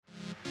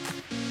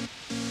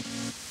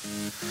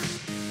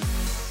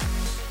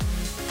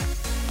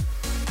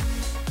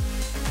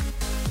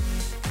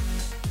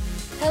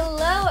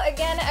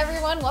again,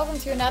 everyone. Welcome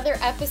to another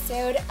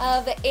episode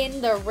of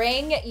In the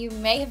Ring. You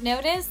may have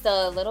noticed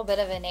a little bit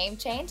of a name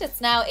change. It's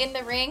now In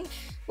the Ring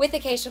with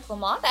Acacia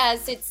Clamont,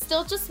 as it's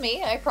still just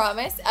me, I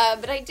promise.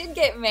 But I did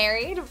get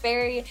married.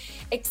 Very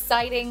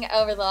exciting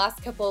over the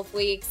last couple of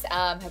weeks.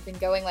 Have been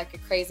going like a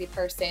crazy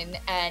person,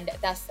 and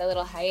that's a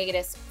little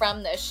hiatus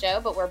from the show.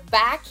 But we're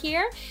back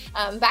here,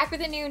 back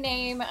with a new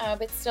name,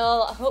 but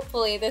still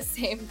hopefully the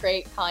same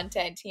great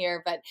content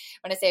here. But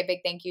I want to say a big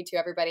thank you to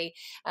everybody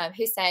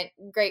who sent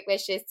great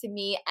wishes to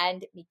me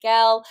and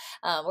Miguel.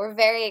 We're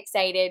very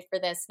excited for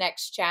this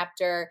next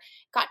chapter.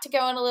 Got to go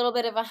on a little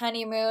bit of a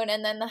honeymoon,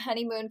 and then the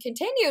honeymoon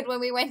continued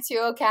when we went to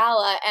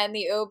Ocala and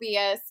the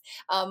OBS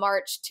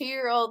March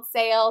 2-year-old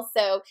sale.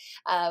 So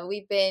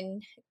we've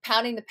been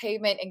pounding the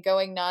pavement and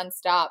going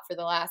nonstop for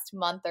the last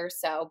month or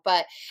so.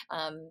 But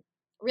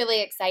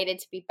really excited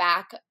to be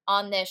back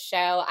on this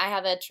show. I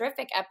have a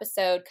terrific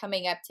episode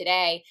coming up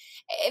today.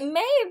 It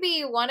may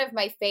be one of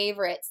my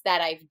favorites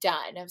that I've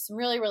done. I have some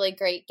really, really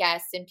great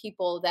guests and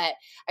people that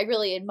I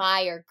really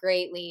admire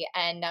greatly.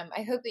 And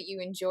I hope that you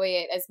enjoy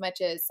it as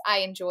much as I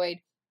enjoyed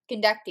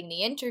conducting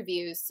the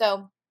interviews.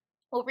 So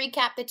we'll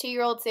recap the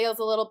 2-year-old sales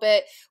a little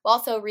bit. We'll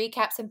also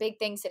recap some big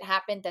things that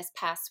happened this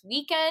past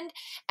weekend.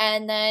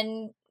 And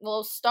then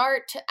we'll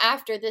start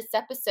after this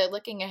episode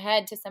looking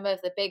ahead to some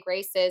of the big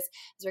races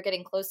as we're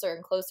getting closer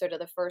and closer to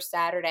the first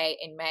Saturday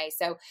in May.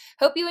 So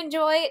hope you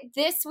enjoy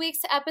this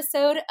week's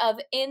episode of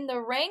In the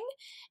Ring.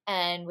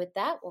 And with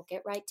that, we'll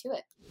get right to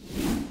it.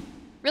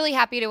 Really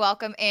happy to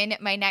welcome in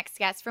my next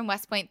guest from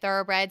West Point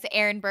Thoroughbreds,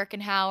 Erin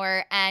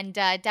Birkenhauer, and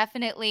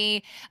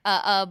definitely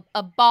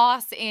a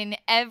boss in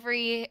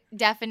every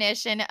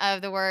definition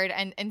of the word,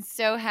 and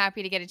so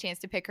happy to get a chance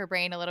to pick her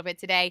brain a little bit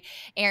today.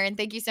 Erin,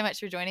 thank you so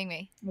much for joining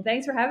me. Well,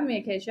 thanks for having me,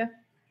 Acacia.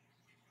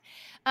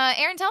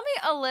 Erin, tell me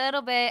a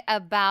little bit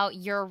about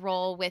your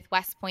role with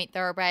West Point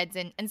Thoroughbreds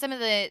and some of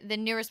the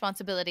new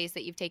responsibilities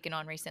that you've taken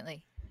on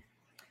recently.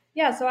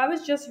 Yeah, so I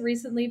was just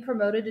recently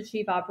promoted to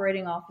Chief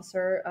Operating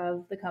Officer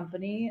of the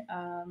company.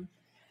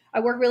 I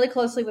work really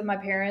closely with my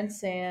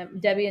parents,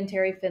 and Debbie and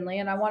Terry Finley,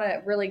 and I want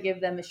to really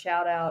give them a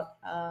shout out.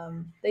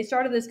 They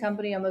started this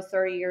company almost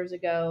 30 years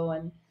ago,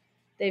 and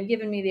they've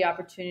given me the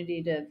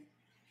opportunity to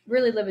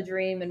really live a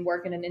dream and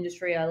work in an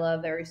industry I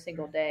love every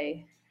single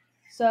day.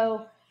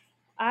 So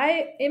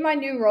in my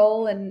new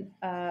role, and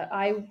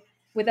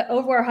with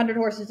over 100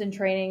 horses in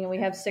training, and we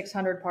have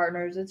 600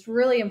 partners, it's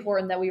really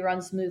important that we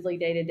run smoothly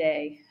day to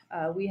day.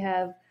 We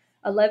have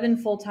 11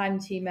 full-time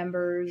team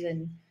members,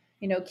 and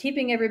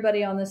keeping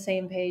everybody on the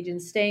same page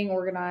and staying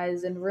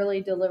organized and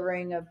really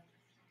delivering a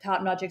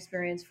top-notch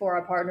experience for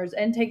our partners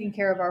and taking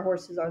care of our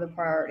horses are the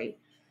priority.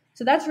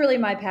 So that's really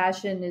my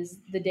passion, is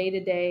the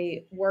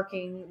day-to-day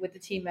working with the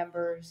team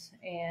members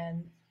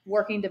and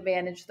working to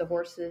manage the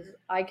horses.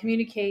 I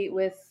communicate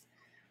with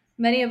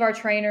many of our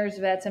trainers,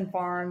 vets, and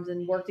farms,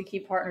 and work to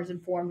keep partners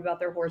informed about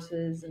their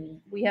horses. And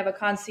we have a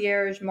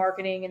concierge,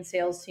 marketing, and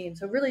sales team.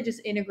 So really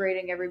just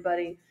integrating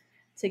everybody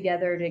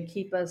together to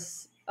keep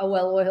us a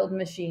well-oiled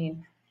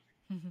machine.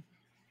 Mm-hmm.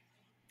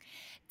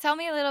 Tell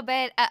me a little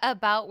bit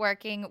about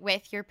working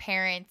with your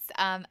parents,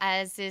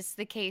 as is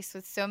the case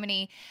with so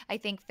many, I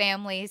think,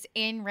 families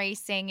in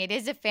racing. It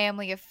is a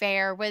family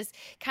affair. Was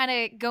kind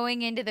of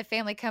going into the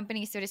family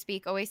company, so to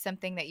speak, always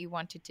something that you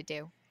wanted to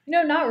do?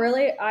 Not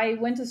really. I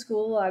went to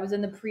school. I was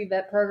in the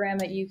pre-vet program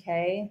at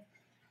UK.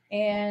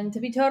 And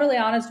to be totally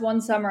honest, one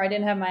summer I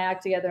didn't have my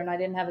act together and I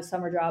didn't have a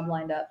summer job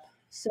lined up.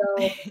 So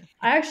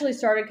I actually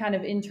started kind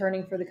of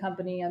interning for the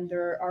company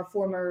under our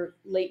former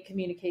late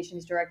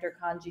communications director,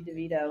 Kanji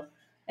DeVito.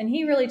 And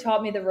he really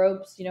taught me the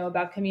ropes,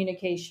 about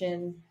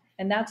communication.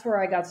 And that's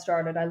where I got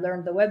started. I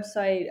learned the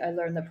website, I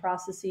learned the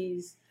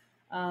processes,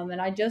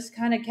 and I just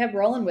kind of kept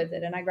rolling with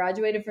it. And I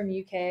graduated from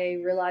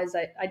UK, realized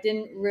I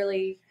didn't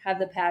really have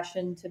the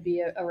passion to be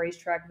a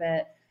racetrack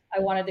vet. I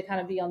wanted to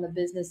kind of be on the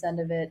business end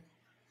of it.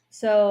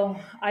 So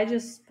I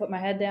just put my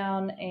head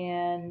down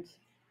and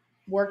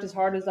worked as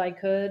hard as I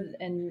could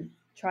and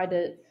tried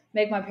to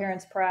make my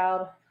parents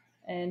proud.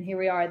 And here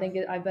we are. I think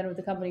I've been with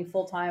the company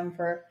full time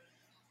for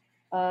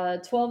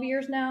 12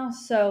 years now.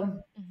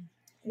 So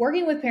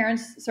working with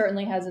parents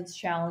certainly has its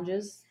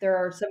challenges. There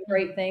are some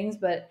great things,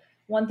 but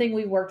one thing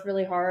we worked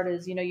really hard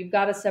is, you've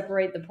got to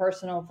separate the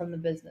personal from the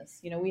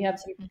business. We have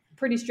some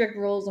pretty strict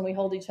rules, and we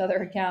hold each other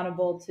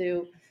accountable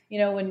to,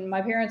 when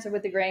my parents are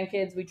with the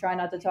grandkids, we try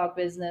not to talk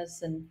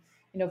business. And,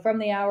 from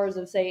the hours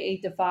of, say,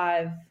 8 to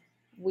 5,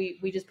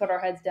 we just put our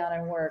heads down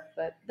and work.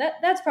 But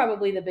that's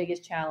probably the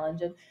biggest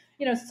challenge.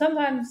 And,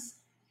 sometimes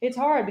it's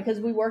hard because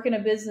we work in a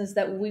business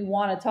that we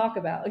want to talk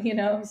about,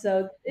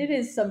 so it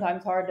is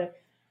sometimes hard to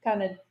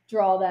kind of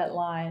draw that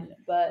line.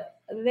 But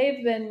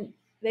they've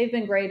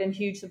been great and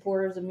huge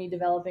supporters of me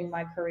developing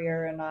my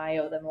career, and I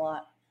owe them a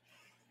lot.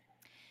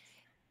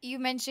 You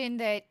mentioned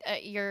that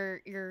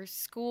your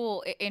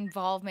school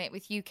involvement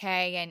with UK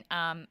and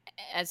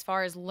as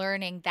far as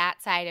learning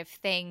that side of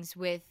things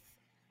with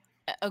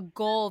a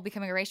goal of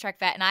becoming a racetrack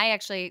vet, and I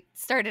actually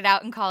started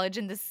out in college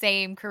in the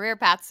same career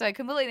path, so I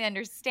completely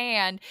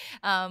understand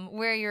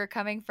where you're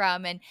coming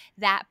from and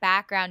that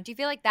background. Do you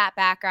feel like that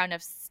background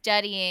of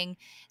studying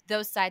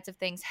those sides of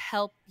things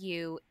help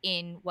you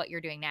in what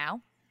you're doing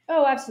now?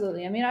 Oh,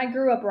 absolutely. I mean, I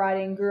grew up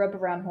riding, grew up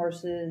around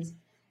horses,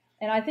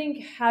 and I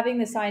think having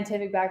the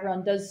scientific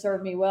background does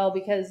serve me well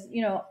because,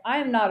 I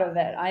am not a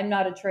vet, I'm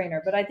not a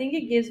trainer, but I think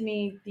it gives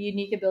me the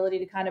unique ability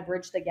to kind of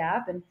bridge the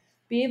gap and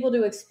be able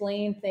to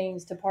explain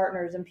things to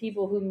partners and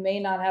people who may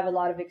not have a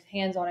lot of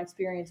hands-on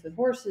experience with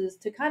horses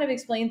to kind of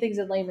explain things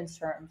in layman's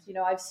terms.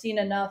 I've seen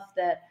enough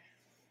that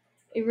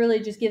it really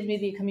just gives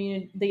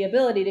me the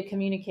ability to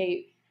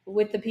communicate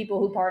with the people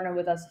who partner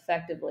with us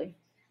effectively.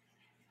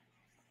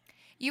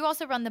 You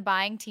also run the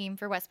buying team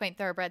for West Point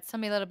Thoroughbreds. Tell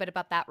me a little bit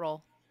about that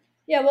role.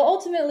 Yeah, well,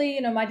 ultimately,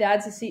 my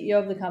dad's the CEO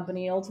of the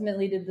company.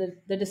 Ultimately,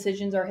 the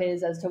decisions are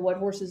his as to what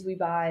horses we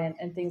buy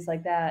and things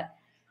like that.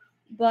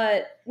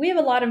 But we have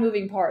a lot of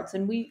moving parts,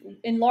 and we,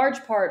 in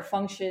large part,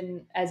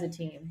 function as a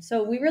team.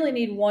 So we really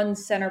need one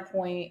center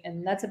point,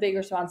 and that's a big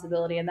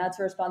responsibility. And that's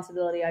a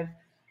responsibility I've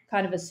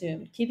kind of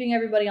assumed. Keeping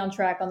everybody on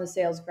track on the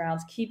sales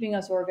grounds, keeping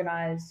us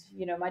organized.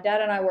 My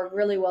dad and I work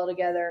really well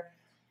together.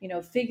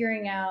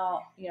 Figuring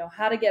out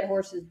how to get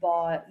horses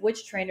bought,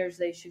 which trainers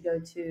they should go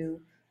to.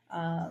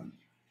 Um,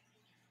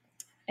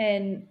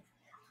 and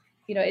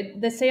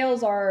the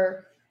sales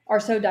are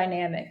so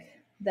dynamic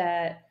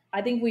that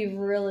I think we've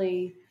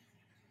really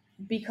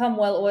become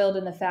well oiled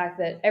in the fact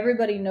that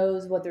everybody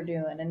knows what they're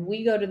doing, and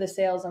we go to the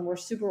sales and we're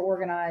super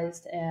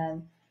organized,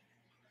 and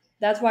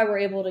that's why we're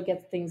able to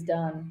get things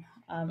done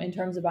in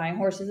terms of buying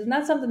horses. And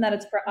that's something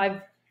that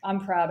I'm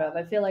proud of.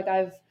 I feel like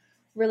I've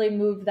really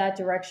moved that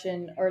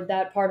direction, or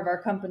that part of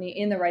our company,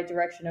 in the right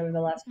direction over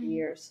the last few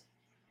years.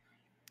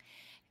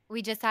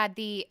 We just had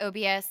the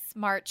OBS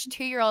March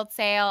 2-year-old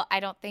sale.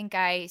 I don't think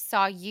I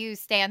saw you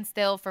stand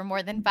still for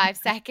more than 5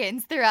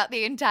 seconds throughout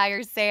the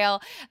entire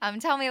sale.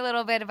 Tell me a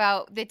little bit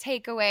about the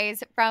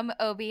takeaways from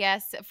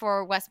OBS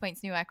for West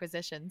Point's new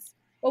acquisitions.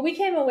 Well, we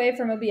came away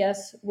from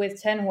OBS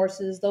with 10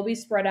 horses. They'll be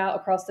spread out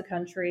across the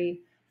country.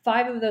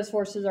 5 of those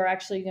horses are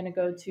actually going to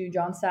go to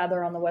John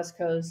Sadler on the West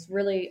Coast.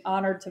 Really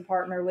honored to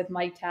partner with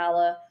Mike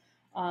Talla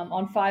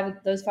on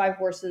those 5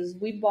 horses.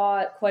 We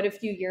bought quite a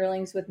few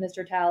yearlings with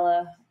Mr.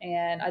 Talla,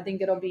 and I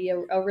think it'll be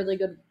a really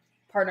good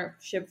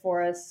partnership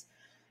for us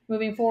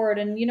moving forward.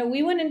 And,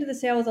 we went into the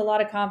sale with a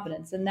lot of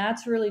confidence, and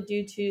that's really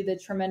due to the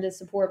tremendous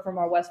support from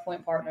our West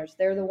Point partners.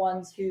 They're the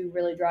ones who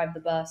really drive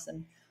the bus,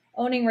 and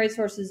owning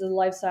racehorses is a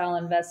lifestyle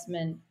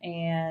investment.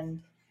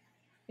 And,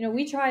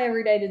 we try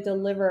every day to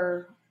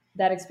deliver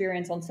that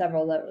experience on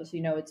several levels.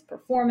 It's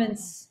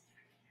performance,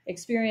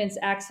 experience,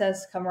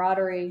 access,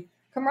 camaraderie.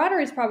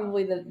 Camaraderie is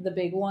probably the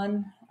big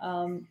one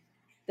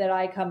that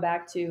I come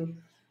back to.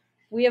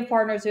 We have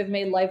partners who have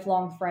made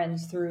lifelong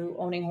friends through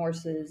owning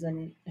horses.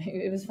 And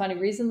it was funny.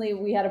 Recently,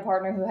 we had a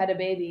partner who had a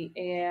baby,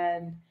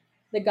 and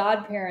the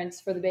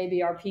godparents for the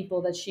baby are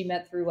people that she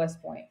met through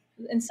West Point.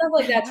 And stuff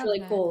like that's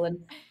really cool.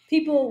 And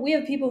we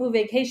have people who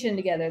vacation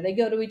together. They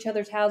go to each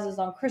other's houses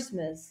on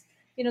Christmas.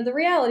 The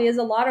reality is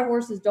a lot of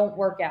horses don't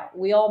work out.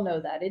 We all know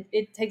that.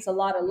 It takes a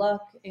lot of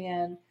luck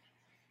and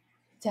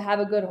to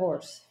have a good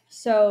horse.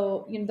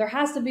 So, there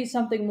has to be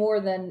something more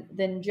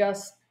than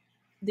just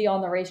the on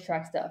the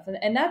racetrack stuff.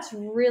 And that's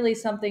really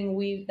something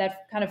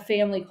that kind of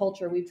family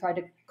culture we've tried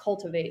to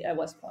cultivate at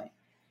West Point.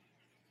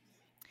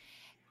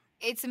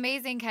 It's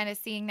amazing kind of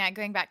seeing that,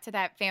 going back to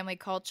that family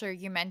culture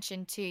you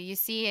mentioned too. You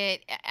see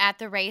it at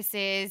the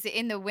races,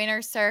 in the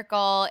winner's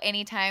circle,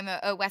 anytime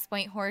a West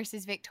Point horse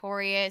is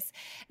victorious.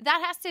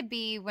 That has to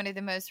be one of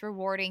the most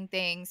rewarding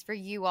things for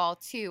you all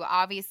too.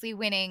 Obviously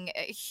winning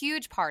a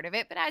huge part of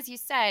it, but as you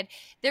said,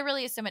 there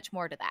really is so much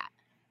more to that.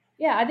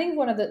 Yeah, I think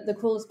one of the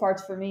coolest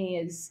parts for me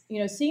is,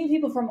 seeing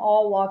people from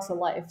all walks of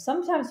life.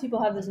 Sometimes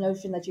people have this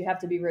notion that you have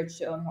to be rich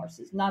to own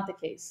horses. Not the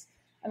case.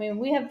 I mean,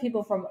 we have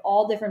people from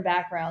all different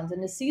backgrounds,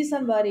 and to see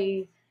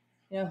somebody,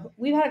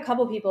 we've had a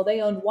couple people, they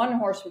owned one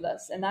horse with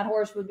us, and that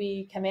horse would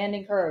be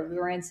Commanding Curve. We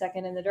ran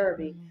second in the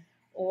Derby.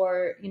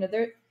 Or,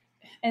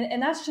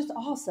 and that's just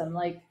awesome.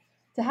 Like,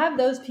 to have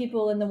those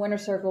people in the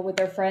winner's circle with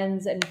their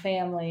friends and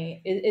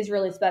family is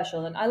really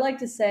special. And I like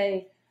to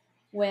say,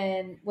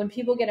 when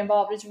people get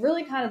involved, it's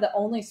really kind of the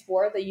only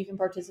sport that you can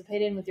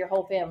participate in with your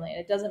whole family.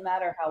 And it doesn't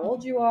matter how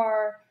old you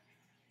are.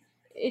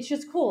 It's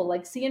just cool.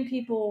 Like, seeing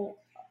people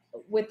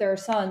with their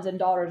sons and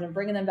daughters and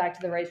bringing them back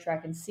to the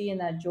racetrack and seeing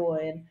that joy.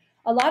 And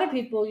a lot of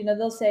people,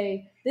 they'll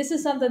say, this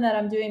is something that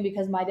I'm doing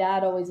because my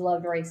dad always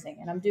loved racing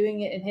and I'm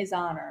doing it in his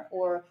honor.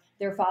 Or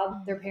their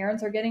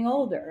parents are getting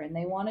older and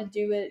they want to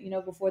do it,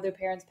 before their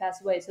parents pass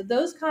away. So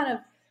those kind of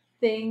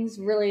things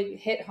really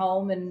hit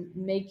home and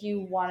make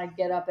you want to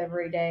get up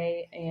every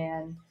day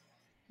and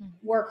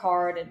work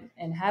hard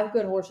and have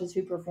good horses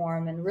who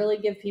perform and really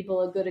give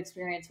people a good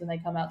experience when they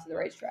come out to the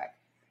racetrack.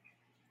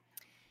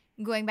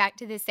 Going back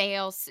to the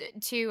sales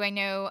too, I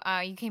know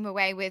you came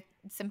away with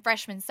some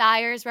freshman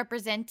sires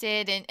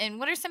represented. And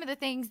what are some of the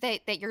things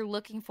that you're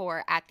looking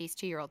for at these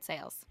 2-year-old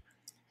sales?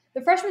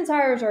 The freshman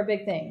sires are a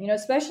big thing,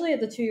 especially at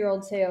the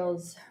 2-year-old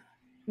sales.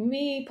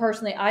 Me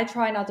personally, I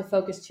try not to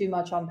focus too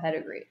much on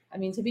pedigree. I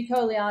mean, to be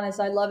totally honest,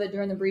 I love it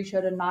during the breed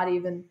show to not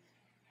even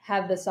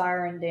have the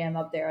siren dam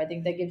up there. I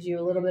think that gives you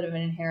a little bit of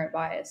an inherent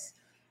bias.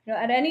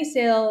 At any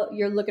sale,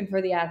 you're looking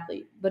for the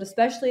athlete, but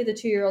especially the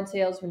 2-year-old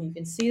sales when you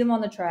can see them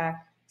on the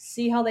track,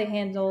 see how they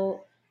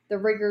handle the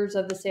rigors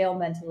of the sale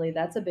mentally.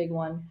 That's a big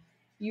one.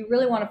 You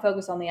really want to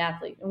focus on the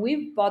athlete. And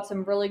we've bought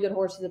some really good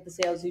horses at the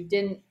sales who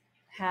didn't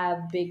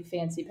have big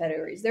fancy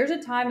pedigrees. There's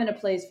a time and a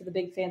place for the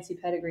big fancy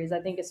pedigrees.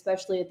 I think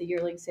especially at the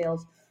yearling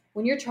sales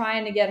when you're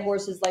trying to get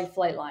horses like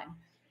Flightline,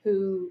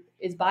 who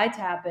is by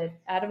Tappet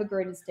out of a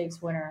graded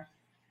stakes winner,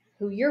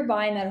 who you're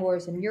buying that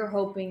horse and you're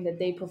hoping that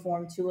they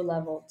perform to a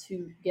level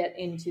to get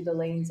into the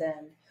Lanes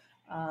End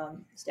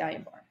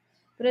stallion barn.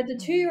 But at the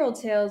Mm-hmm. 2-year-old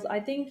sales, I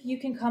think you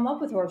can come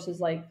up with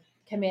horses like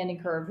Commanding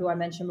Curve, who I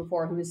mentioned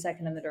before, who was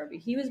second in the Derby.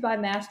 He was by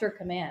Master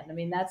Command. I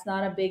mean, that's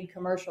not a big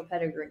commercial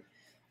pedigree.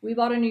 We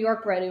bought a New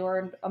York bred who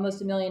earned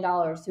almost $1 million,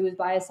 who was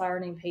by a sire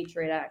named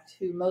Patriot Act,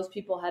 who most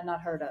people had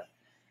not heard of.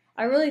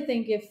 I really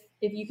think if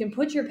you can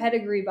put your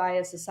pedigree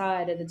bias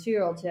aside at the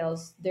 2-year-old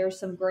sales, there's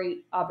some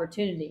great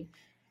opportunity.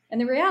 And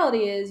the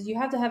reality is, you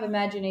have to have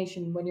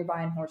imagination when you're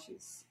buying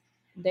horses.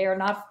 They are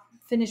not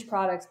finished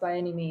products by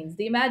any means.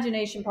 The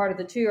imagination part of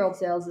the 2-year-old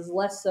sales is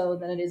less so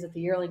than it is at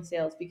the yearling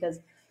sales because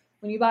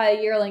when you buy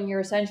a yearling, you're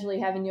essentially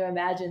having to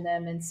imagine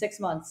them in 6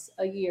 months,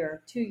 a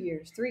year, 2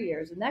 years, 3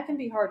 years, and that can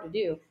be hard to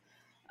do.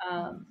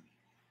 Um,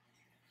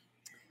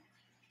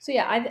 so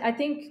yeah, I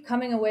think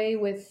coming away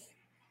with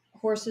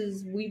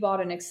horses we bought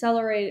an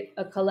Accelerate,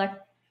 a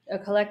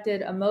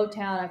Collected, a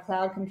Motown, a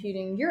Cloud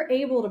Computing, you're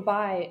able to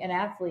buy an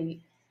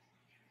athlete.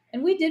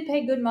 And we did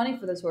pay good money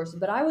for those horses,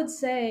 but I would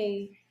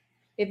say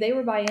if they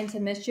were by Into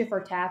Mischief or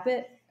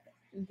Tappet,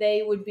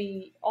 they would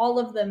be, all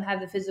of them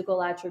have the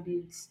physical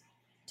attributes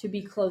to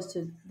be close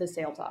to the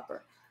sale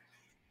topper.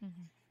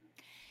 Mm-hmm.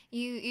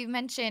 You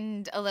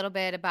mentioned a little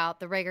bit about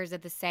the rigors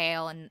of the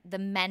sale and the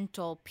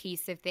mental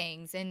piece of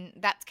things, and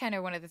that's kind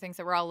of one of the things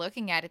that we're all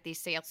looking at these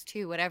sales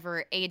too,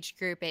 whatever age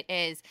group it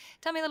is.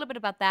 Tell me a little bit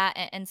about that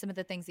and some of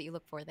the things that you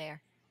look for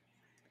there.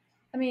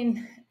 I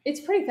mean, it's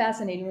pretty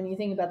fascinating when you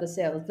think about the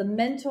sales. The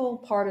mental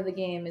part of the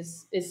game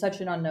is such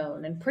an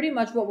unknown, and pretty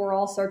much what we're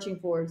all searching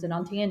for is an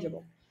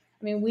untangible.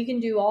 I mean, we can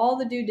do all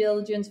the due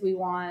diligence we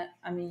want.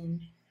 I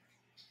mean,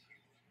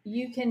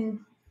 you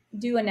can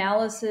do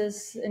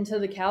analysis until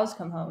the cows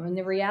come home. And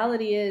the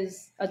reality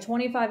is, a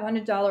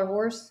 $2,500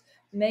 horse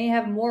may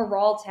have more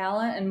raw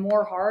talent and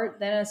more heart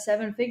than a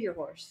 7-figure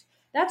horse.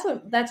 That's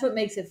what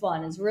makes it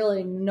fun. Is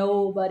really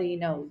nobody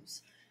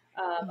knows.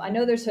 I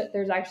know there's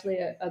actually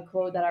a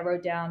quote that I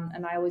wrote down,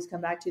 and I always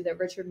come back to that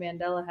Richard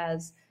Mandela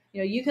has.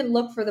 You can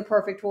look for the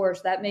perfect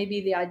horse. That may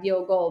be the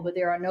ideal goal, but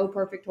there are no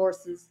perfect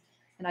horses.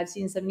 And I've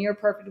seen some near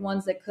perfect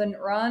ones that couldn't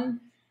run,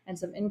 and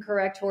some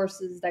incorrect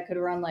horses that could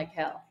run like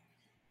hell.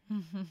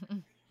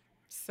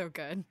 So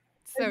good.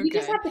 So So you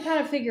just good. have to kind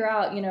of figure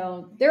out,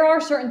 there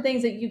are certain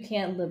things that you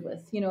can't live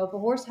with. If a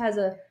horse has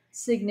a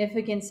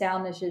significant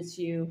soundness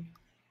issue,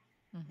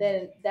 Mm-hmm.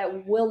 then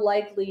that will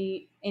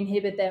likely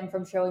inhibit them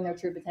from showing their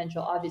true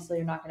potential. Obviously,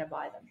 you're not going to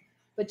buy them.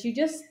 But you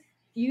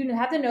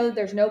have to know that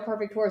there's no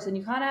perfect horse, and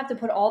you kind of have to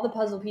put all the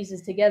puzzle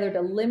pieces together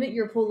to limit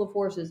your pool of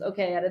horses.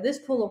 Okay, out of this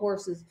pool of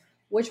horses,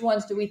 which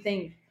ones do we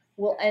think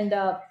will end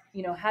up,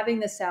 having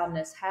the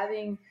soundness,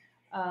 having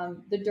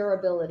the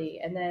durability,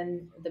 and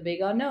then the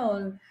big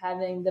unknown,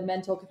 having the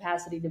mental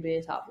capacity to be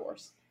a top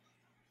horse.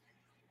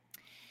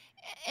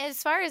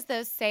 As far as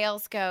those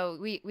sales go,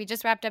 we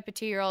just wrapped up a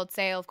 2-year-old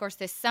sale. Of course,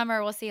 this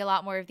summer we'll see a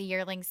lot more of the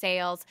yearling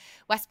sales.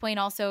 West Point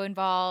also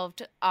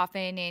involved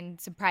often in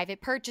some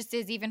private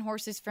purchases, even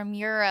horses from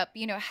Europe.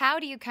 How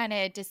do you kind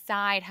of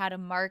decide how to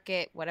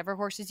market whatever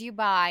horses you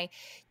buy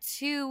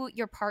to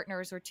your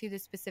partners or to the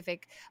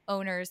specific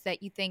owners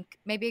that you think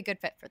may be a good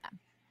fit for them?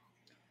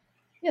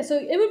 Yeah, so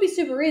it would be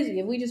super easy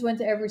if we just went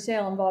to every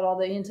sale and bought all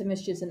the Into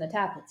Mischiefs and the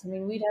Tappets. I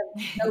mean, we'd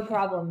have no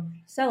problem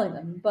selling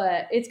them,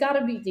 but it's got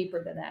to be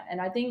deeper than that.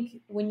 And I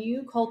think when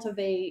you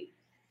cultivate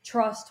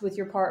trust with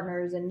your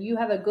partners and you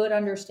have a good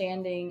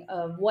understanding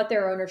of what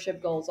their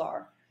ownership goals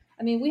are.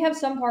 I mean, we have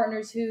some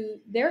partners who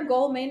their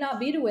goal may not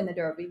be to win the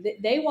Derby.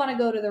 They want to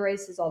go to the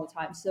races all the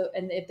time. So,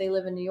 and if they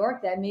live in New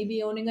York, that may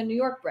be owning a New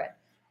York bred,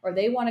 or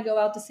they want to go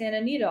out to Santa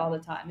Anita all the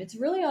time. It's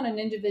really on an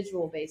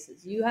individual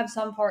basis. You have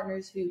some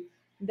partners who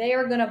they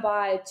are going to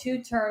buy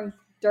 2-turn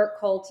dirt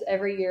colts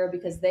every year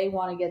because they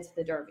want to get to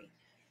the Derby.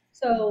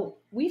 So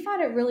we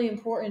find it really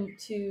important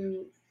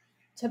to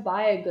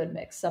buy a good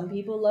mix. Some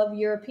people love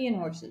European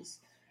horses.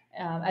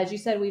 As you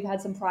said, we've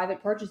had some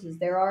private purchases.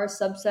 There are a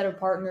subset of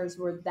partners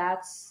where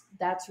that's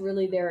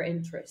really their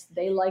interest.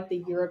 They like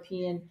the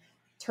European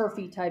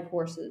turfy type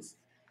horses.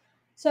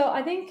 So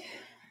I think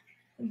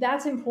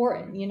that's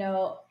important.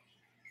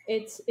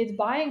 It's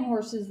buying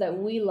horses that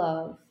we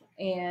love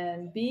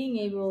and being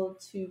able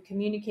to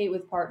communicate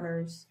with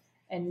partners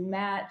and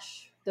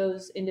match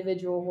those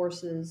individual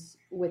horses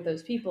with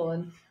those people.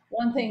 And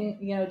one thing,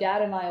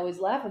 Dad and I always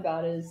laugh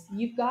about is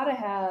you've got to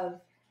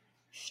have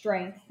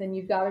strength and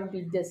you've got to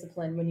be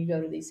disciplined when you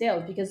go to these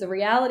sales, because the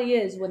reality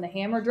is when the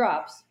hammer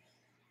drops,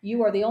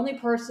 you are the only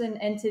person,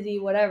 entity,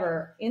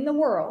 whatever in the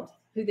world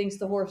who thinks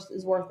the horse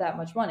is worth that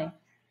much money.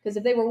 Because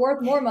if they were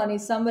worth more money,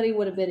 somebody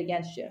would have bid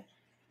against you.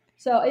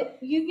 So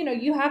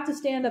you have to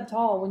stand up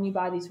tall when you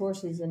buy these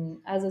horses. And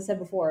as I said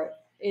before,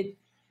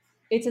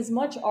 it's as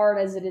much art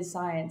as it is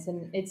science,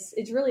 and it's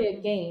really a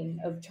game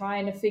of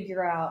trying to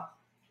figure out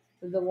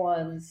the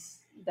ones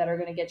that are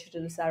going to get you to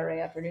the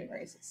Saturday afternoon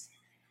races.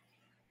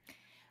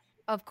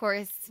 Of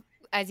course,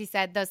 as you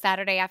said, those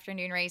Saturday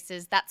afternoon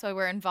races, that's why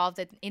we're involved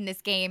in this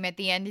game at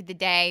the end of the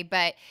day.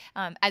 But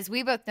as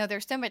we both know,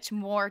 there's so much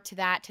more to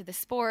that, to the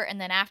sport.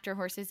 And then after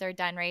horses are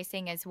done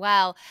racing as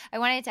well, I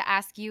wanted to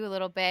ask you a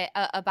little bit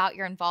about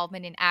your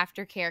involvement in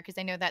aftercare, because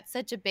I know that's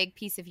such a big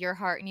piece of your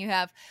heart. And you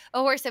have a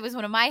horse that was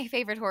one of my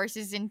favorite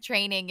horses in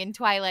training in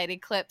Twilight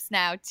Eclipse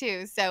now,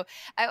 too. So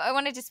I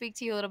wanted to speak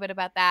to you a little bit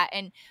about that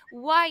and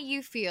why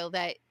you feel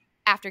that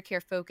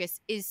aftercare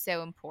focus is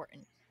so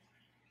important.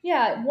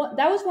 Yeah,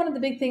 that was one of the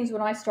big things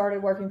when I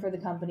started working for the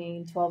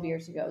company 12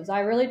 years ago. Is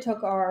I really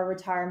took our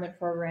retirement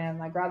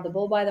program. I grabbed the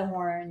bull by the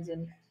horns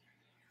and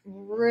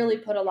really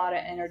put a lot of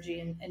energy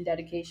and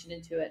dedication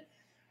into it.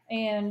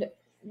 And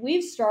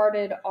we've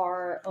started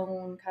our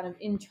own kind of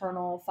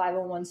internal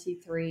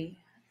 501c3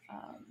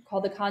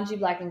 called the Kanji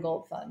Black and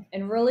Gold Fund.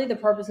 And really, the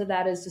purpose of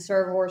that is to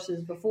serve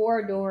horses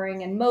before,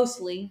 during, and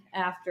mostly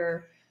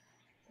after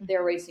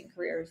their racing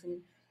careers.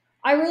 And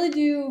I really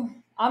do,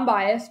 I'm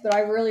biased, but I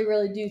really,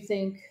 really do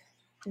think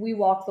we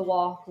walk the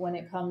walk when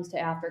it comes to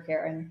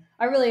aftercare. And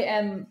I really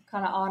am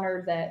kind of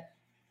honored that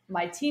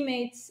my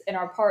teammates and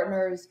our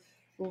partners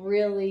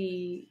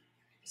really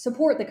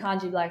support the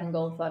Kanji Black and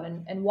Gold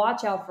Fund and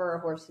watch out for our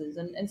horses.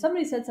 And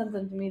somebody said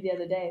something to me the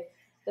other day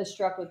that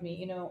struck with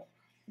me.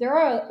 There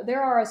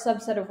are a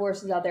subset of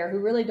horses out there who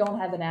really don't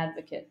have an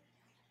advocate.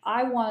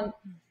 I want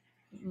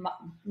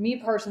me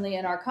personally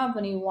and our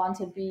company want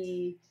to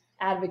be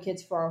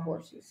advocates for our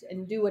horses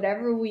and do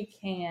whatever we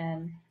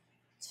can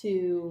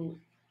to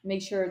make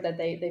sure that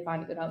they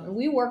find a good home. And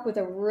we work with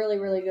a really,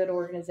 really good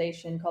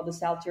organization called the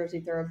South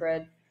Jersey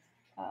Thoroughbred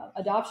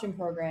Adoption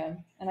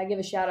Program. And I give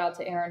a shout out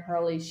to Erin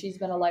Hurley. She's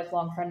been a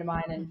lifelong friend of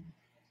mine and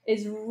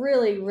is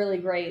really, really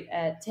great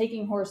at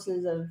taking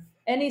horses of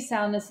any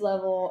soundness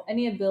level,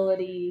 any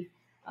ability,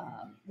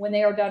 when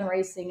they are done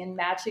racing, and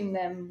matching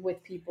them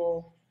with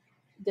people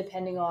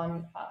depending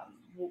on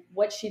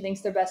what she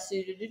thinks they're best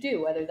suited to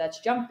do, whether that's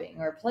jumping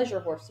or pleasure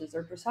horses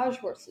or dressage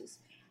horses.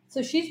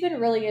 So she's been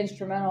really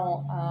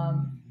instrumental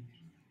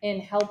in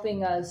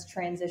helping us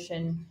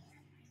transition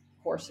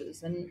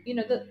horses. And,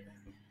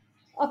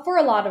 for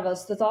a lot of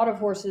us, the thought of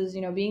horses,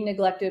 being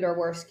neglected or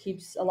worse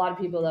keeps a lot of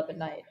people up at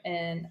night.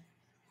 And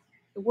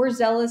we're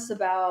zealous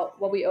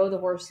about what we owe the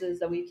horses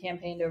that we've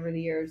campaigned over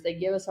the years. They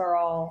give us our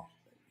all.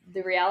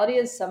 The reality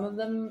is some of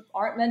them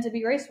aren't meant to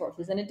be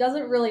racehorses. And it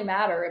doesn't really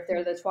matter if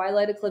they're the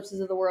Twilight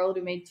Eclipses of the world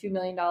who made $2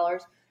 million,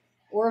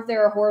 or if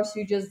they're a horse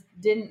who just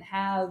didn't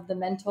have the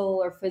mental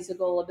or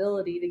physical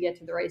ability to get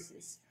to the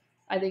races.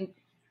 I think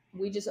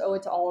we just owe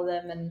it to all of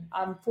them. And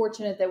I'm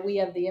fortunate that we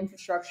have the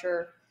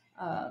infrastructure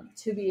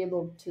to be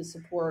able to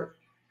support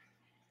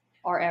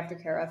our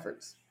aftercare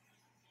efforts.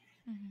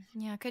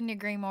 Yeah, I couldn't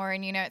agree more.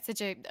 And, it's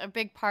such a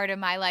big part of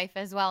my life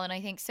as well. And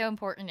I think so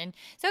important and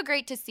so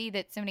great to see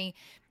that so many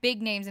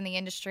big names in the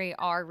industry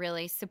are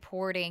really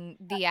supporting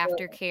the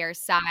aftercare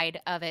side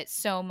of it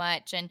so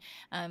much. And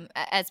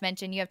as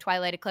mentioned, you have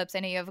Twilight Eclipse. I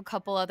know you have a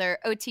couple other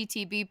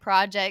OTTB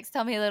projects.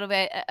 Tell me a little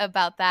bit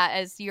about that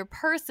as your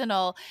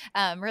personal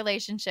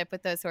relationship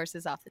with those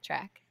horses off the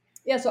track.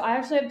 Yeah, so I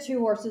actually have two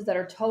horses that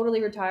are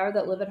totally retired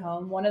that live at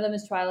home. One of them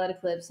is Twilight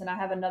Eclipse, and I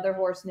have another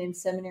horse named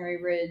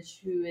Seminary Ridge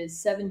who is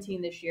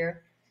 17 this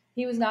year.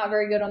 He was not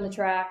very good on the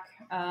track.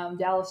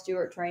 Dallas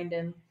Stewart trained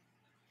him,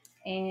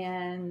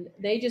 and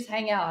they just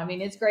hang out. I mean,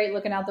 it's great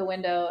looking out the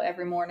window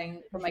every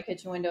morning from my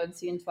kitchen window and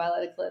seeing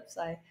Twilight Eclipse.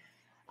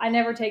 I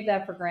never take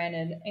that for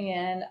granted,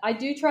 and I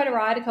do try to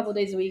ride a couple of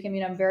days a week. I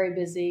mean, I'm very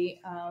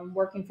busy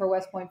working for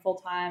West Point full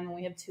time, and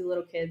we have two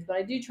little kids, but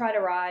I do try to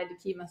ride to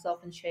keep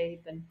myself in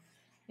shape. And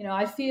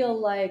I feel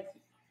like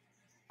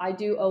I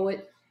do owe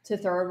it to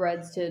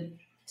thoroughbreds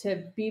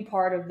to be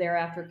part of their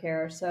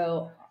aftercare.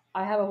 So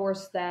I have a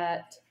horse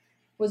that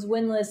was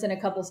winless in a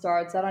couple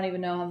starts. I don't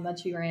even know how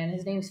much he ran.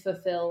 His name's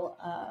Fulfill.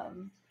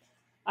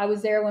 I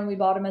was there when we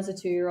bought him as a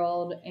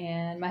 2-year-old,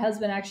 and my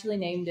husband actually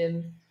named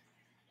him.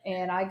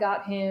 And I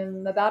got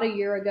him about a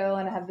year ago,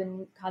 and I have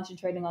been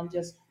concentrating on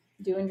just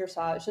doing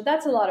dressage. So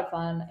that's a lot of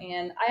fun.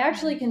 And I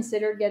actually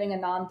considered getting a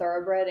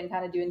non-thoroughbred and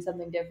kind of doing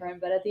something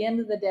different. But at the end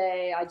of the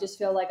day, I just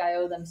feel like I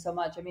owe them so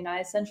much. I mean, I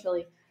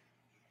essentially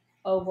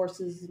owe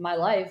horses my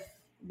life.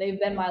 They've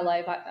been my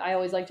life. I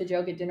always like to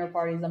joke at dinner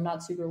parties, I'm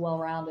not super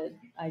well-rounded.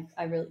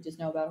 I really just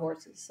know about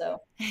horses.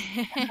 So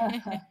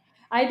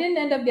I didn't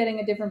end up getting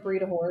a different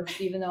breed of horse,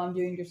 even though I'm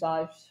doing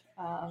dressage.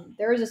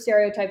 There is a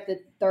stereotype that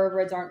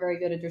thoroughbreds aren't very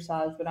good at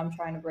dressage, but I'm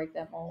trying to break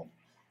that mold.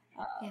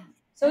 Yeah.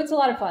 So it's a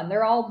lot of fun. They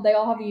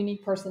all have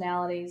unique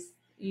personalities.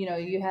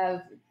 You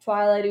have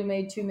Twilight who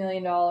made $2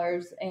 million,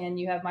 and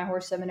you have my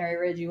horse Seminary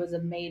Ridge who was a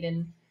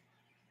maiden,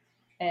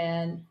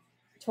 and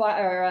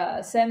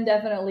Sem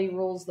definitely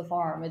rules the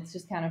farm. It's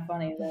just kind of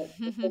funny that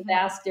the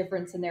vast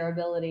difference in their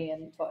ability,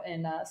 and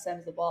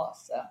Sem's the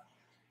boss. So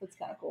it's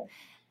kind of cool.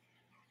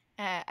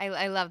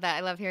 I love that.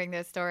 I love hearing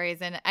those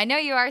stories, and I know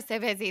you are so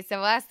busy. So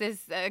we'll ask this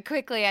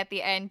quickly at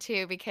the end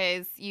too,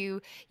 because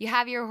you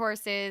have your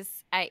horses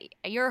at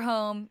your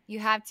home. You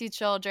have two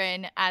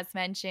children, as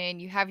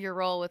mentioned. You have your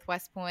role with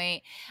West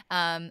Point.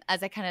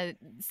 As I kind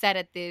of said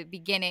at the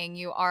beginning,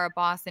 you are a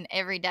boss in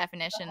every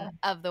definition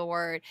of the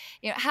word.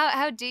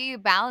 How do you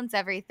balance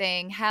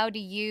everything? How do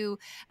you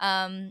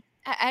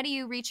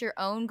reach your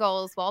own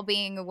goals while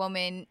being a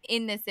woman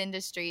in this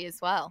industry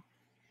as well?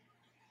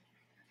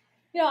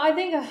 I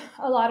think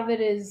a lot of it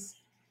is,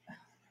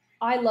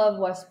 I love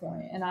West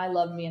Point and I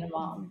love being a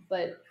mom,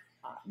 but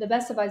the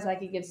best advice I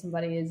could give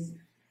somebody is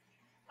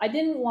I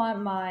didn't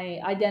want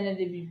my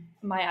identity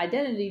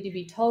to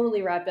be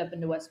totally wrapped up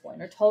into West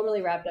Point or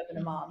totally wrapped up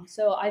into mom.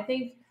 So I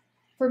think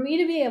for me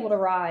to be able to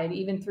ride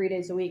even 3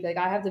 days a week, like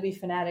I have to be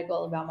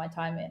fanatical about my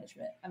time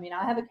management. I mean,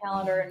 I have a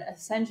calendar, and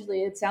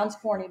essentially, it sounds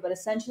corny, but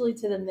essentially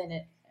to the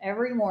minute,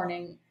 every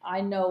morning,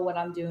 I know what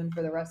I'm doing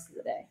for the rest of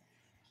the day.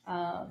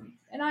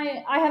 And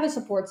I have a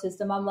support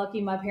system. I'm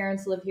lucky my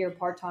parents live here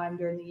part time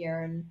during the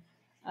year.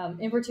 And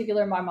in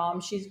particular, my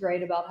mom, she's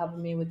great about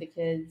helping me with the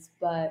kids.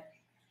 But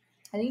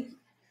I think,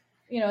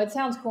 it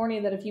sounds corny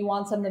that if you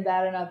want something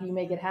bad enough, you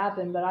make it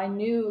happen. But I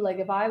knew, like,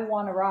 if I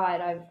want to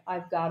ride,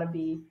 I've got to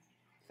be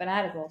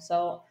fanatical.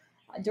 So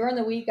during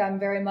the week, I'm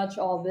very much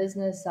all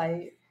business.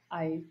 I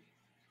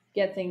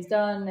get things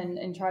done,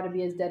 and try to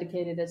be as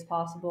dedicated as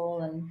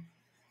possible.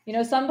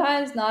 And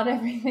sometimes not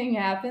everything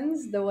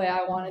happens the way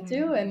I want it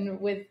to. And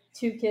with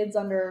two kids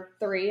under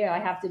 3, I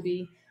have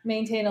to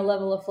maintain a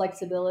level of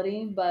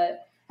flexibility.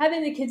 But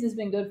having the kids has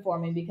been good for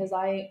me, because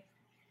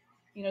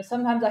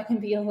sometimes I can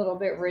be a little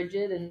bit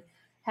rigid, and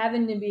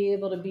having to be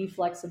able to be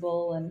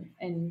flexible,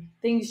 and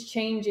things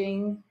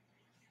changing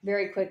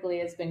very quickly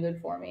has been good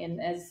for me, and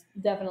has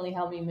definitely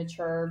helped me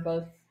mature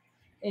both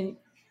in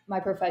my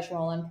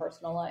professional and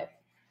personal life.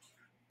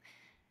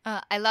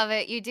 I love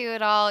it. You do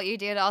it all. You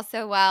do it all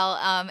so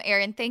well.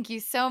 Erin, thank you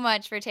so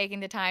much for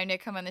taking the time to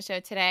come on the show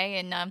today,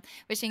 and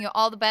wishing you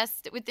all the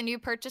best with the new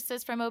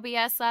purchases from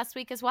OBS last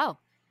week as well.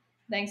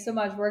 Thanks so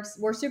much.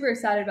 We're super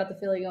excited about the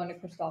filly going to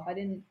Christophe. I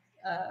didn't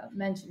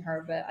mention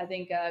her, but I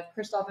think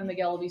Christophe and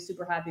Miguel will be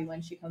super happy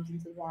when she comes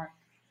into the barn.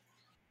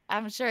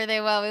 I'm sure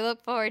they will. We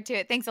look forward to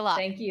it. Thanks a lot.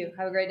 Thank you.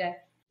 Have a great day.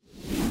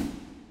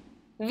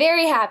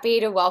 Very happy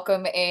to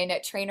welcome in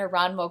trainer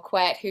Ron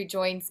Moquett, who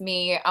joins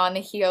me on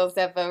the heels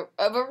of a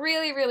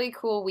really, really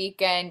cool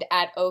weekend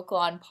at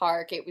Oaklawn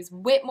Park. It was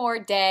Whitmore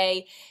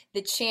Day,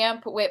 the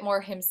champ Whitmore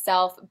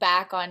himself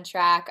back on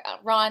track.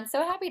 Ron,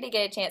 so happy to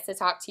get a chance to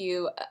talk to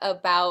you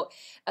about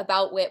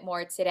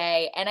Whitmore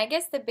today. And I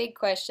guess the big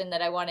question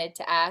that I wanted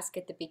to ask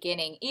at the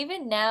beginning,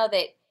 even now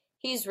that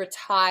he's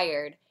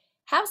retired,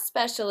 how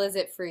special is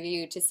it for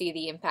you to see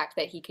the impact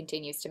that he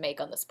continues to make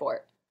on the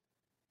sport?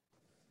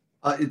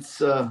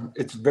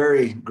 It's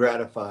very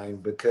gratifying,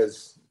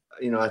 because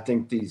I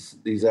think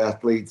these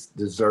athletes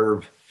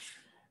deserve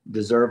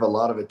a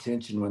lot of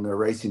attention when their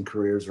racing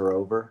careers are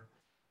over,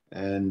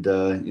 and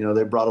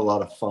they brought a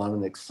lot of fun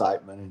and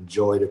excitement and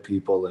joy to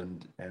people,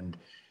 and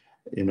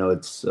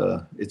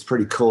it's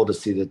pretty cool to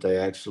see that they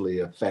actually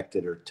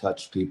affected or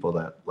touched people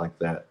like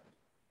that.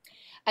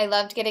 I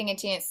loved getting a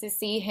chance to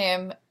see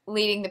him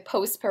leading the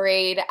post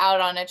parade out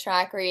on a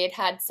track where he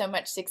had so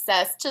much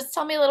success. Just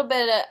tell me a little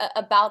bit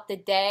about the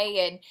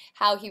day and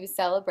how he was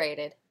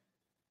celebrated.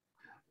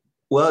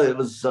 Well, it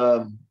was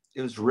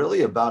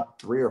really about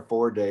 3 or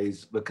 4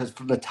 days, because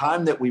from the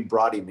time that we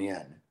brought him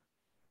in,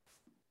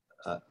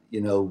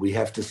 we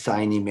have to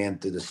sign him in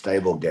through the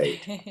stable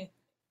gate,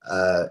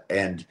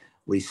 and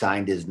we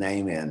signed his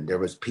name in. There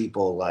was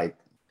people like,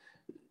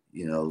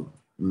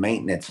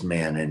 maintenance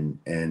men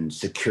and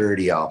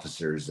security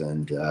officers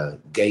and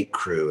gate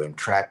crew and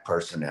track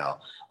personnel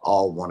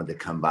all wanted to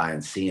come by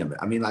and see him.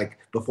 I mean, like,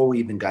 before we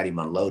even got him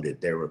unloaded,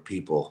 there were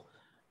people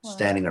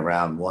standing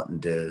around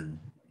wanting to,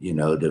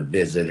 to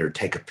visit or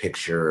take a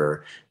picture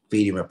or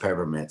feed him a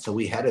peppermint. So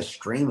we had a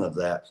stream of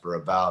that for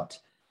about,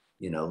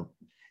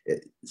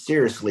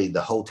 seriously,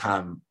 the whole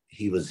time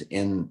he was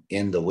in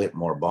the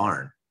Whitmore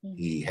barn.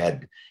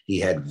 Mm-hmm. He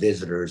had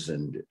visitors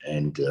and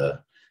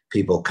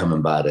people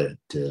coming by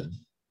to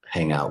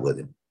hang out with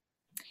him.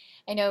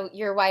 I know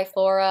your wife,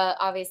 Laura,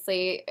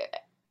 obviously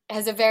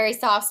has a very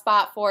soft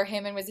spot for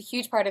him and was a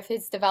huge part of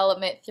his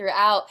development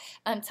throughout.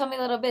 Tell me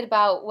a little bit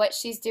about what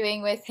she's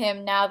doing with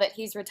him now that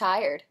he's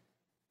retired.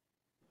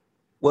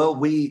 Well,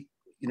 we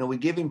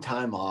give him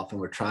time off, and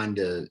we're trying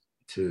to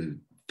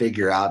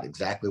figure out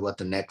exactly what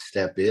the next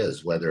step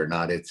is, whether or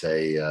not it's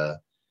a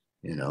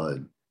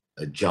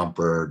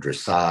jumper,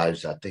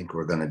 dressage. I think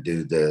we're going to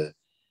do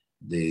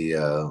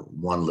the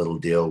one little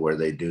deal where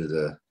they do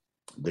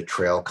the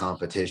trail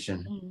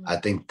competition. Mm-hmm. I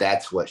think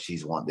that's what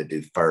she's wanting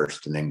to do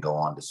first, and then go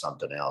on to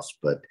something else.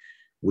 But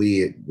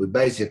we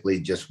basically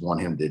just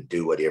want him to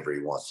do whatever he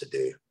wants to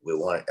do.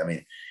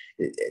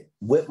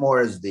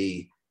 Whitmore is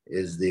the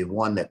is the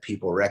one that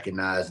people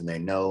recognize and they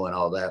know and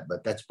all that.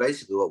 But that's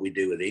basically what we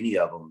do with any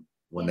of them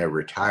when they're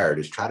retired,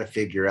 is try to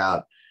figure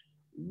out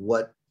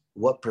what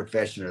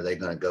profession are they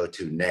going to go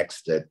to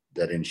next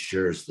that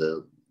ensures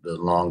the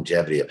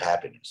longevity of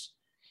happiness.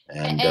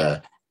 And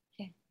go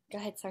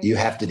ahead. Sorry. You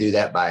have to do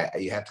that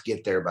you have to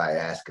get there by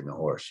asking the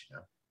horse, you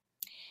know?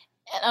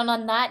 And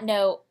on that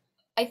note,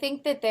 I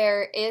think that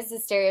there is a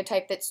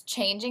stereotype that's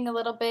changing a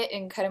little bit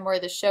in kind of more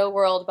the show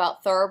world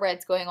about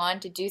thoroughbreds going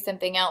on to do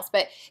something else,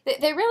 but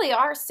they really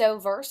are so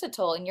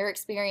versatile in your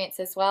experience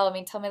as well. I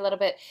mean, tell me a little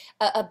bit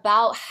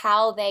about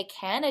how they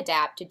can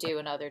adapt to do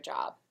another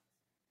job.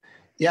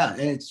 Yeah,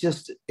 and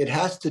it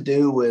has to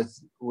do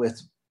with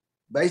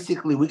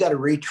basically we got to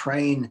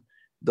retrain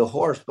the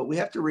horse, but we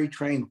have to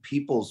retrain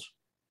people's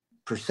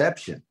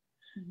perception.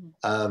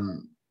 Mm-hmm.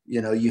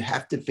 You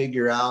have to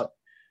figure out,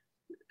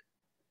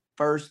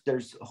 first,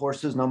 there's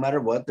horses, no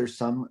matter what, there's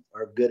some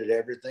are good at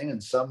everything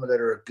and some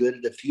that are good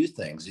at a few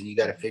things. And you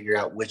got to figure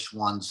out which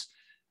ones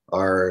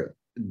are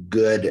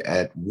good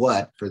at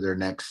what for their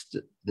next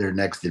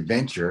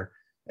adventure.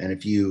 And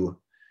if you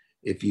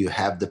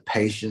have the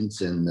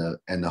patience and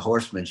the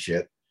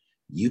horsemanship,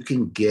 you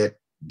can get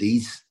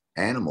these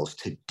animals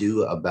to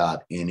do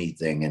about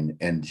anything.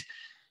 And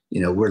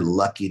we're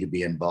lucky to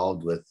be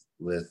involved with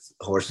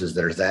horses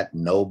that are that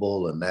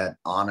noble and that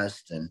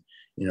honest. And,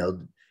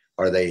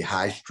 are they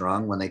high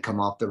strung when they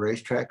come off the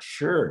racetrack?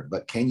 Sure.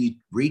 But can you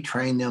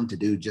retrain them to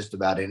do just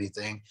about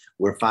anything?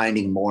 We're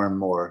finding more and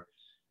more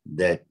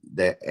that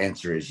the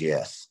answer is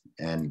yes.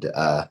 And,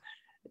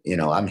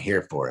 I'm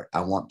here for it. I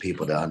want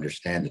people to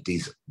understand that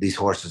these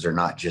horses are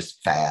not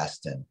just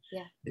fast and,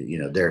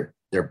 they're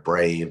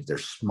brave, they're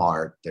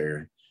smart,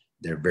 they're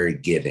very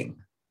giving.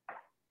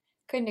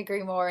 Couldn't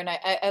agree more. And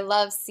I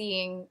love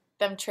seeing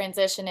them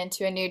transition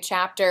into a new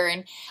chapter.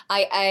 And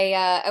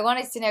I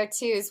wanted to know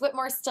too, is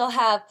Whitmore still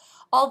have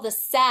all the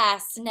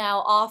sass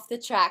now off the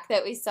track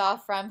that we saw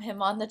from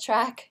him on the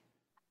track?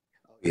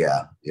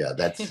 Yeah.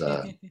 That's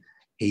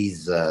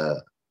he's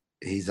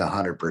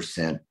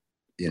 100%,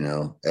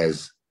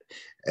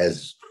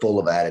 as full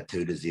of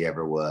attitude as he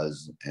ever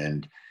was.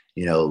 And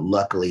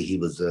luckily he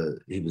was a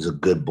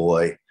good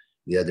boy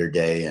the other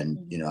day.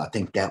 And I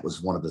think that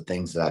was one of the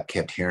things that I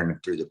kept hearing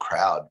through the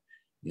crowd.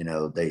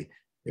 They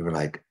were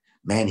like,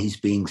 man, he's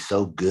being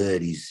so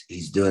good.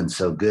 He's doing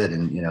so good.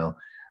 And,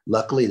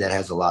 luckily that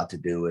has a lot to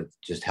do with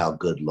just how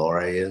good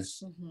Laura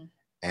is. Mm-hmm.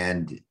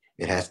 And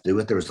it has to do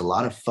with, there was a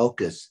lot of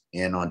focus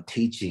in on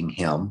teaching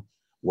him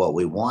what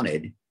we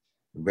wanted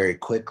very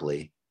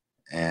quickly.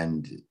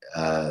 And,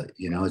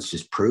 it's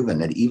just proven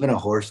that even a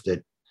horse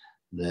that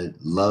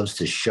loves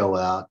to show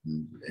out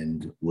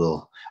and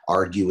will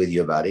argue with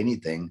you about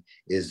anything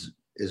is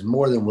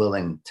more than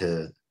willing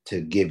to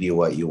give you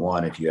what you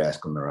want if you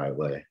ask him the right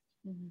way.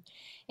 Mm-hmm.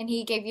 And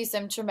he gave you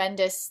some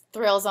tremendous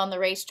thrills on the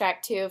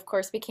racetrack too. Of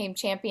course, became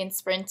champion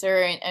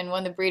sprinter and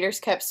won the Breeders'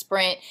 Cup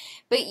Sprint.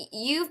 But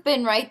you've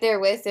been right there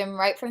with him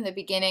right from the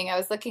beginning. I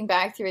was looking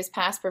back through his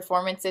past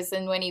performances,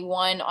 and when he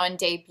won on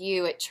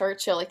debut at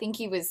Churchill, I think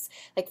he was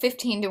like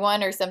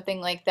 15-1 or something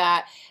like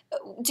that.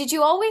 Did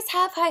you always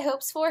have high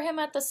hopes for him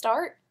at the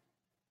start?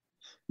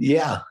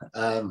 Yeah.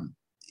 I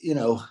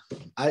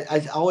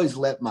always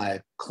let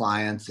my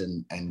clients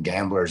and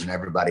gamblers and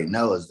everybody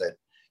know is that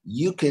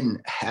you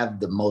can have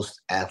the most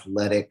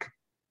athletic,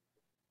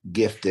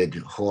 gifted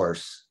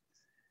horse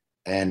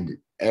and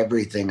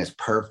everything is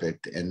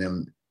perfect. And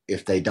then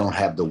if they don't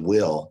have the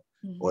will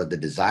or the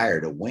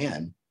desire to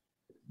win,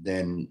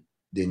 then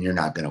you're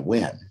not going to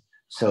win.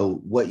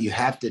 So what you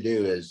have to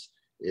do is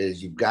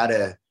you've got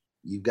to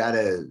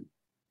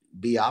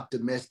be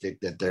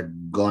optimistic that they're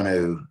going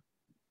to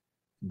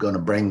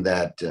bring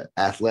that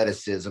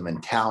athleticism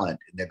and talent.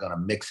 They're going to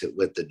mix it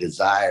with the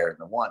desire and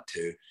the want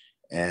to,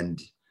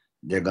 and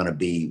they're going to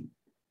be,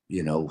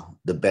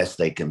 the best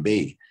they can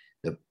be.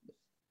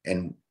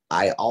 And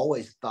I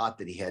always thought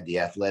that he had the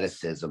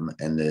athleticism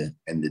and the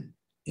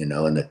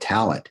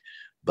talent,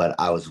 but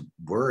I was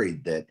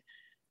worried that,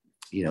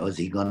 is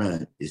he going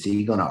to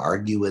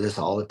argue with us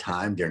all the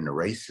time during the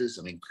races?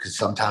 I mean, because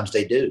sometimes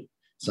they do.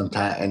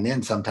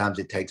 Sometimes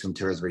it takes them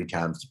 2 or 3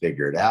 times to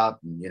figure it out.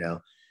 And,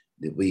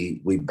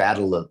 we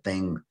battle a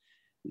thing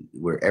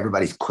where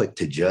everybody's quick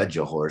to judge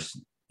a horse,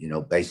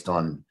 based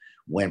on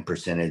win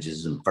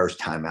percentages and first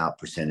time out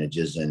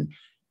percentages and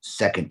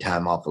second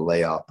time off a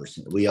layoff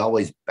percent. We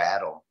always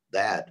battle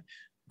that,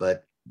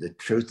 but the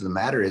truth of the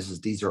matter is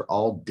these are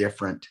all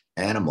different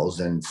animals,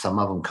 and some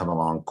of them come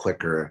along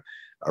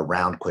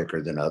around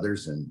quicker than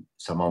others, and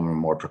some of them are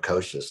more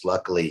precocious.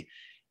 Luckily,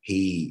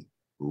 he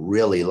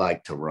really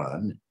liked to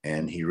run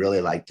and he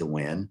really liked to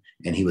win,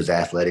 and he was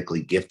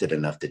athletically gifted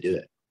enough to do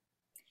it.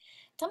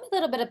 Tell me a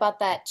little bit about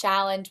that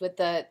challenge with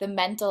the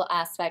mental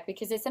aspect,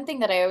 because it's something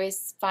that I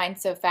always find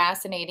so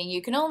fascinating.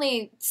 You can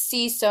only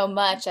see so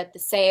much at the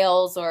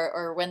sales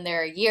or when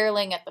they're a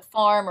yearling at the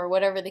farm or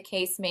whatever the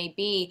case may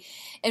be.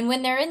 And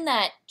when they're in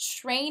that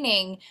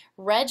training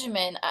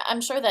regimen,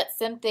 I'm sure that's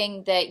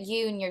something that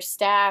you and your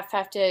staff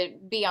have to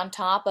be on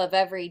top of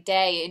every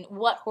day, and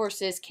what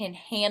horses can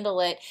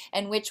handle it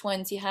and which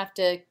ones you have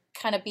to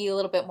kind of be a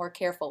little bit more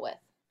careful with.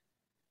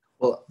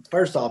 Well,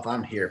 first off,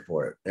 I'm here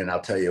for it, and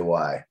I'll tell you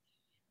why.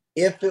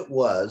 If it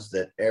was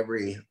that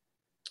every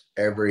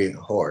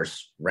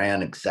horse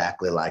ran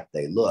exactly like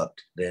they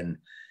looked, then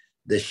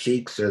the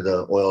sheiks or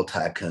the oil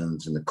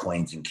tycoons and the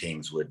queens and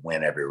kings would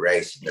win every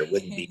race, and there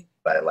wouldn't be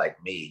anybody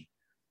like me,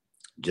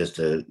 just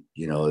a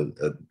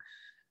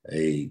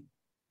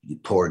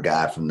poor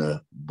guy from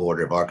the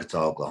border of Arkansas,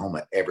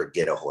 Oklahoma, ever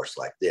get a horse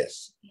like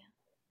this. Yeah.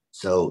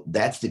 So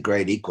that's the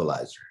great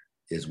equalizer,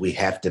 is we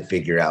have to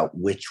figure out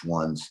which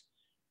ones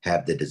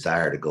have the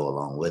desire to go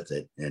along with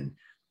it. And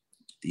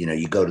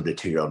you go to the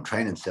 2-year-old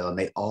training cell and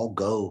they all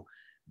go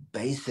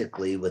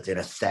basically within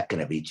a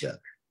second of each other.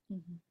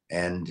 Mm-hmm.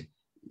 And,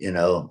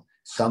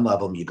 some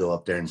of them you go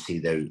up there and see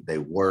they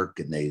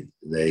work and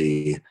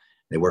they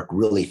work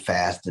really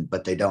fast,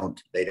 but they don't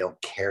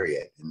carry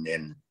it. And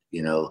then,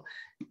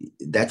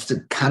 that's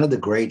the kind of the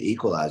great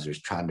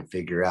equalizers, trying to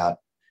figure out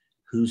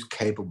who's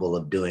capable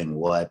of doing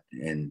what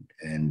and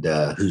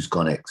who's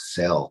going to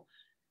excel.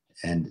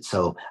 And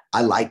so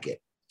I like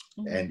it.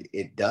 Mm-hmm. And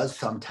it does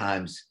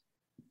sometimes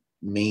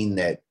mean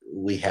that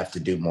we have to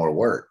do more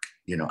work.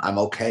 I'm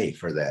okay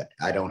for that.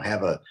 I don't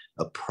have a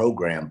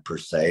program per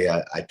se.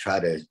 I try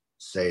to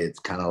say it's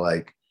kind of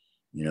like,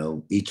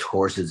 each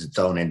horse is its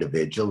own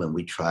individual, and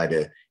we try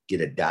to get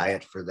a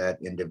diet for that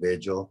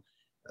individual.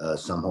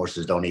 Some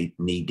horses don't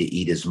need to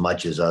eat as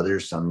much as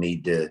others. Some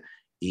need to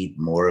eat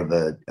more of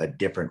a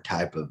different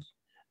type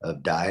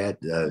of diet,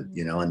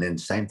 and then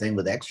same thing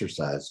with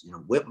exercise.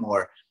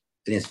 Whitmore,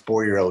 in his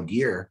 4-year-old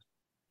year,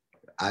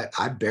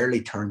 I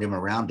barely turned him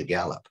around to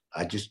gallop.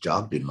 I just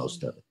jogged him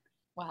most of it.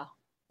 Wow.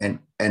 And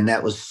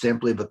that was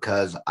simply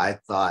because I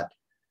thought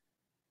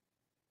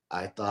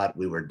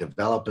we were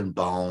developing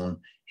bone.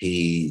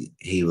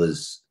 He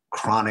was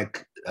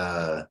chronic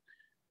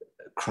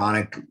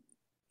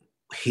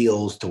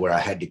heels to where I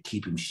had to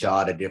keep him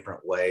shod a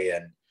different way.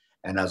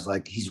 And I was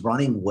like, he's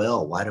running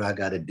well. Why do I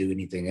got to do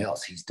anything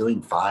else? He's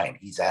doing fine.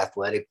 He's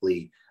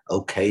athletically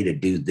okay to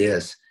do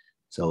this.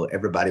 So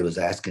everybody was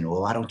asking,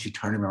 well, why don't you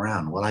turn him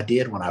around? Well, I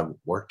did when I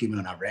worked him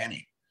and I ran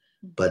him.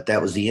 But that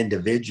was the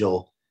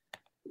individual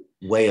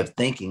way of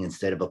thinking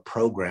instead of a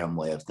program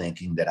way of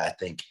thinking that I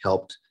think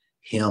helped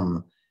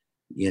him,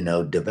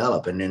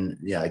 develop. And then,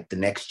 like the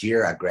next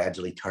year, I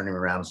gradually turned him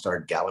around and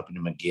started galloping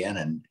him again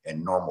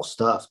and normal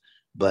stuff.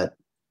 But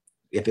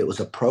if it was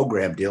a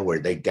program deal where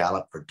they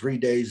gallop for 3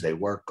 days, they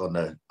work on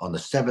the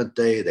 7th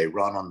day, they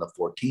run on the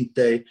 14th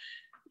day,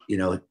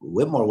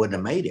 Whitmore wouldn't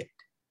have made it.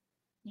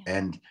 Yeah.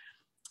 And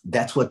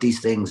that's what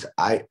these things,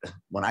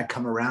 when I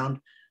come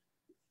around,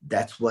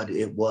 that's what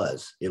it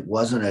was. It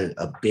wasn't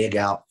a big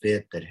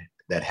outfit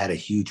that had a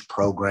huge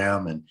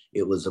program, and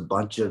it was a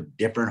bunch of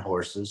different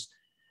horses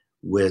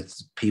with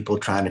people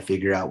trying to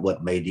figure out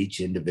what made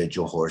each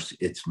individual horse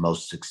its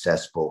most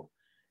successful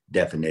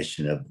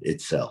definition of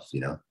itself,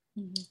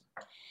 Mm-hmm.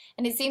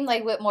 And it seemed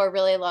like Whitmore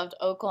really loved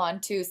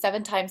Oaklawn too.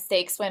 7-time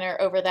stakes winner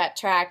over that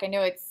track. I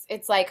know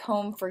it's like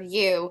home for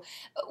you.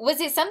 Was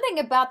it something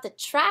about the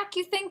track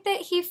you think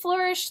that he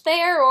flourished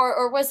there,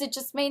 or was it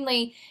just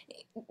mainly,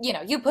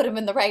 you put him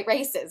in the right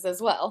races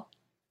as well?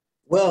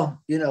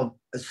 Well,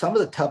 some of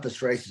the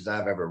toughest races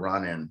I've ever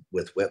run in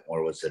with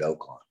Whitmore was at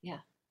Oaklawn. Yeah.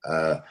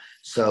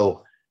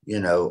 So,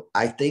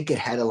 I think it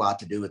had a lot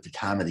to do with the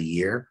time of the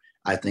year.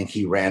 I think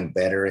he ran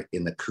better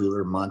in the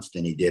cooler months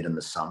than he did in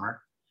the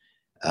summer.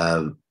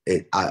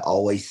 I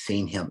always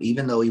seen him,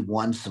 even though he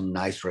won some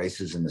nice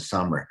races in the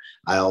summer,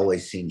 I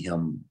always seen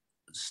him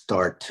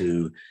start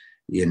to,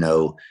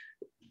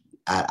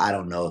 I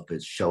don't know if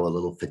it show a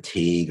little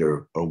fatigue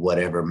or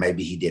whatever.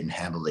 Maybe he didn't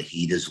handle the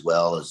heat as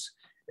well as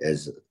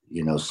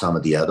some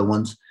of the other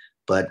ones.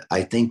 But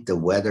I think the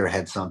weather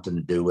had something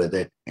to do with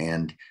it.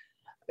 And,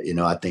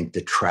 I think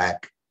the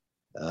track,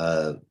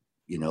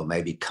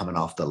 maybe coming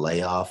off the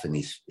layoff, and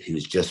he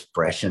was just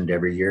freshened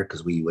every year,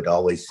 because we would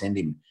always send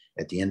him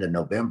at the end of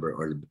November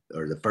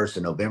or the 1st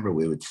of November,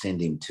 we would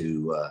send him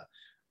to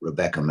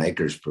Rebecca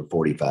Makers for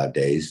 45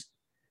 days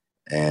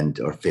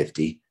or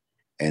 50.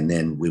 And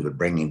then we would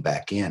bring him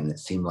back in. It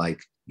seemed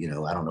like,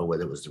 I don't know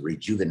whether it was the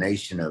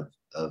rejuvenation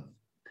of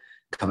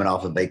coming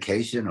off a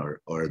vacation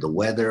or the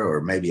weather,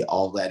 or maybe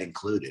all that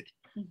included.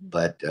 Mm-hmm.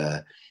 But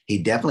he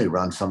definitely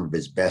run some of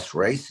his best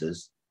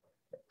races.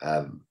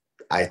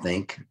 I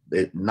think,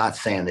 not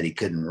saying that he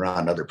couldn't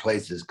run other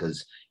places,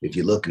 because if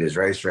you look at his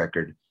race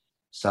record,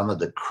 some of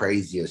the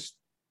craziest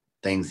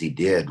things he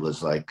did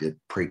was like at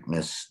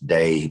Preakness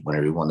Day,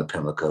 whenever he won the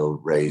Pimlico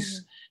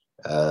race.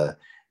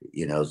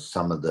 Mm-hmm.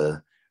 Some of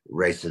the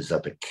races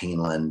up at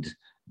Keeneland,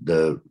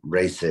 the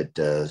race at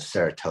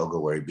Saratoga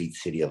where he beat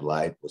City of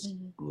Light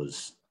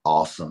was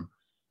awesome.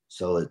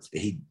 So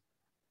he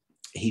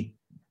he,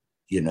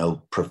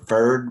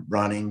 preferred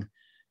running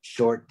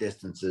short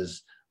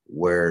distances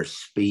where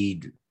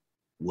speed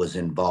was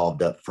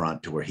involved up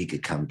front to where he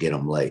could come get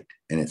them late.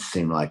 And it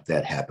seemed like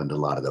that happened a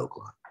lot at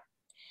Oaklawn.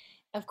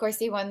 Of course,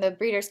 he won the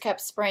Breeders' Cup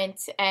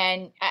Sprint,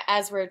 and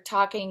as we're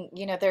talking,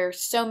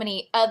 there's so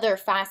many other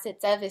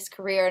facets of his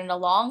career and a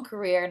long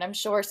career, and I'm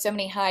sure so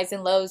many highs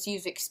and lows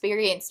you've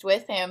experienced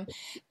with him.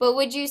 But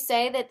would you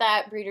say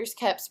that Breeders'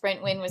 Cup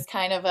Sprint win was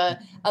kind of a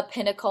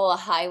pinnacle, a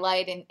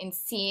highlight in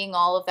seeing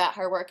all of that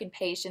hard work and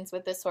patience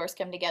with this horse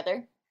come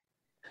together?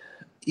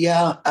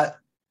 Yeah,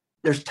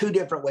 there's two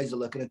different ways of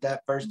looking at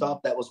that. First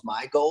off, that was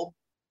my goal.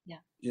 Yeah.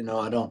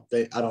 I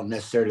don't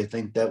necessarily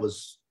think that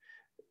was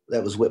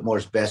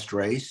Whitmore's best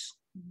race.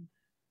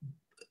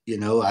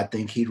 I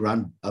think he'd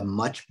run a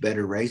much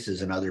better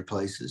races in other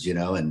places,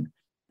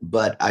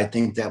 but I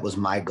think that was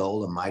my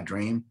goal and my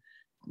dream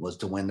was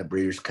to win the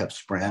Breeders' Cup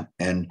Sprint.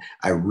 And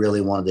I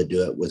really wanted to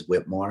do it with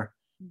Whitmore.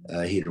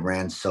 He'd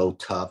ran so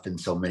tough in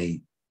so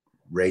many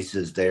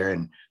races there.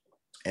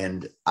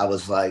 And I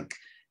was like,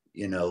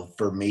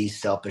 for me,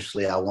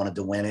 selfishly, I wanted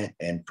to win it.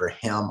 And for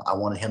him, I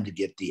wanted him to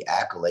get the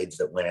accolades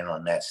that winning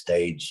on that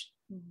stage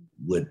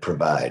would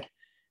provide.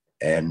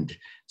 And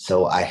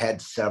so I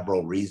had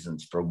several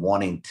reasons for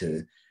wanting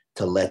to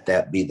let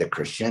that be the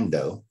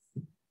crescendo,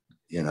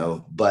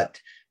 but,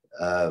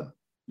 some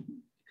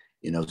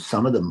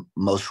of the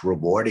most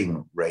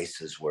rewarding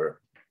races were,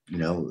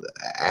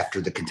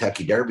 after the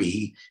Kentucky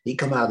Derby, he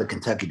come out of the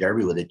Kentucky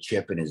Derby with a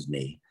chip in his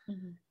knee.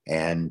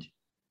 And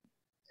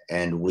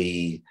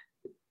we,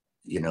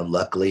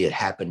 luckily it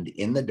happened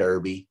in the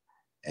Derby,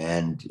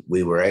 and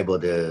we were able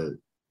to,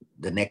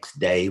 the next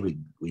day we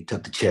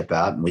took the chip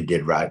out and we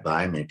did right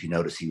by him. And if you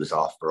notice, he was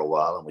off for a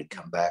while, and we'd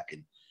come back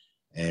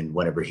and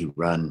whenever he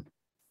run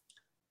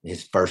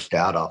his first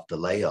out off the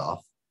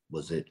layoff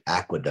was at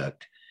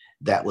Aqueduct.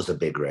 That was a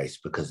big race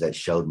because that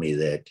showed me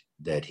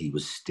that he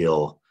was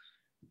still,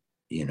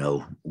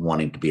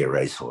 wanting to be a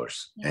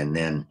racehorse. And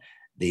then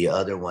the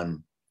other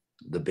one,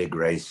 the big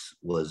race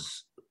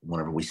was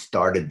whenever we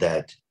started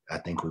that, I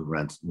think we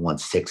won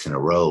 6 in a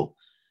row.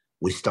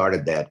 We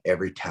started that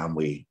every time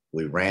we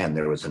ran,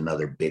 there was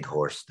another big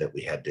horse that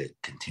we had to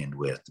contend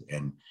with.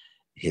 And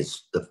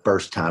the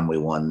first time we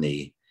won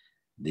the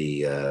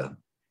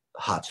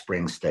Hot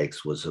Springs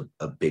Stakes was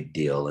a big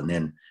deal. And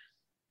then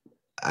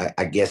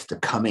I guess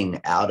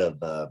coming off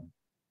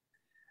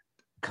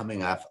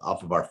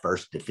of our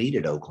first defeat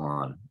at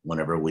Oaklawn,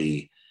 whenever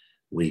we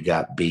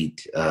got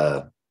beat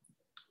by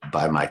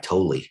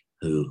Mitole,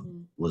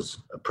 who was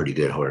a pretty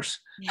good horse.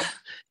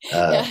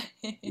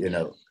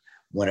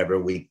 Whenever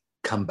we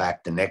come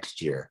back the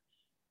next year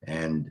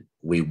and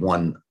we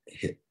won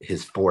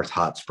his 4th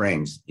Hot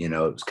Springs, it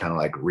was kind of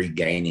like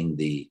regaining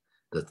the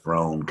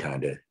throne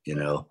kind of,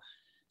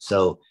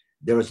 So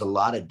there was a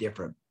lot of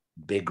different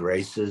big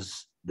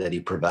races that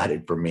he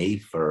provided for me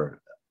for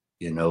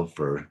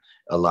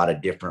a lot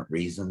of different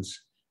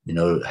reasons,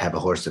 have a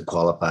horse that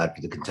qualified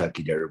for the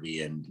Kentucky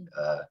Derby and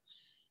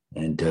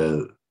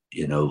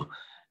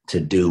to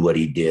do what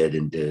he did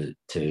and to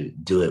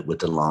do it with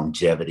the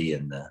longevity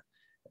and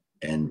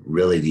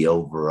really the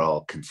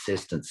overall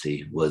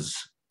consistency was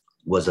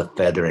a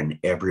feather in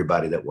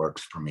everybody that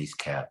works for me's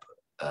cap.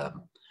 I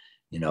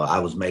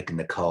was making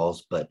the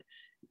calls, but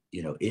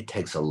it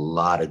takes a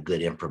lot of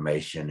good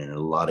information and a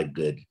lot of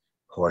good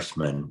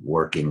horsemen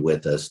working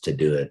with us to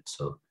do it.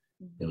 So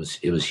it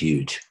was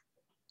huge.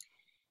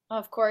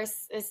 Of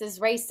course, this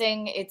is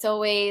racing. It's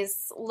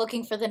always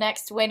looking for the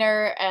next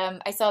winner.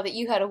 I saw that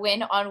you had a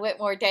win on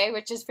Whitmore Day,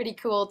 which is pretty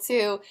cool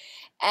too.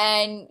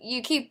 And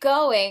you keep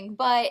going,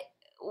 but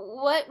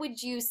what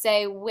would you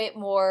say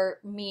Whitmore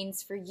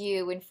means for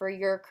you and for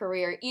your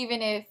career,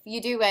 even if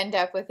you do end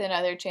up with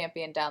another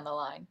champion down the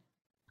line?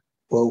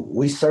 Well,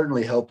 we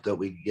certainly hope that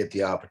we get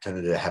the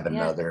opportunity to have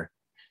another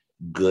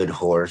good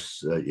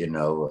horse.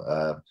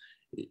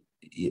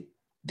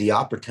 The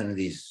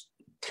opportunities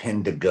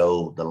tend to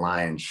the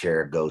lion's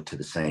share go to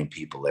the same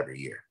people every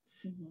year.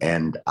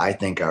 And I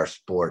think our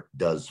sport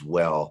does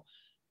well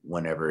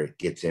whenever it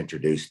gets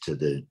introduced to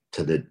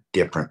the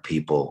different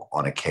people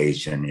on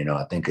occasion.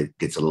 I think it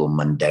gets a little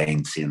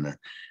mundane seeing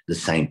the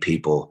same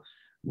people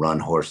run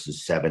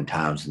horses 7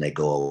 times and they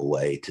go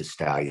away to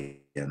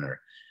stallion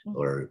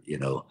or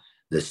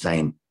the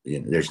same.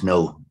 There's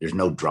no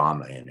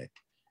drama in it.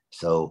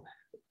 So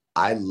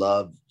I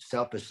love,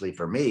 selfishly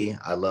for me,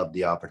 I love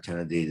the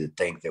opportunity to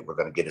think that we're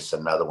going to get us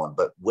another one.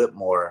 But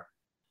Whitmore,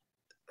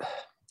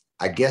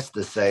 I guess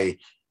to say,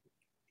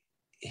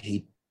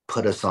 he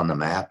put us on the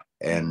map.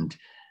 And,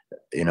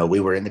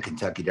 we were in the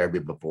Kentucky Derby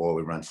before.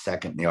 We run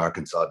 2nd in the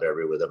Arkansas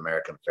Derby with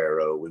American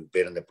Pharoah. We've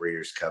been in the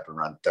Breeders' Cup and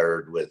run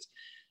 3rd with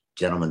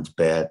Gentleman's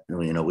Bet.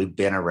 We've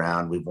been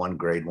around. We've won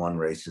Grade 1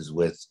 races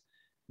with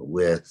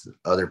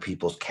other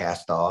people's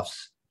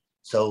cast-offs.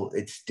 So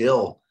it's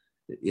still,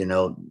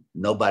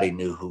 nobody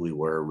knew who we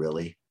were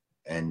really.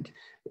 And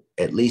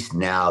at least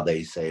now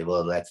they say,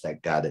 well, that's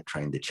that guy that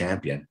trained the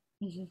champion,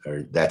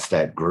 or that's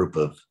that group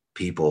of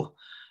people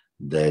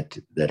that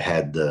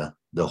had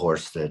the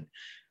horse that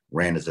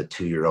ran as a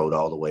 2-year-old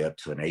all the way up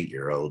to an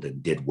 8-year-old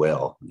and did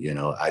well. You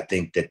know, I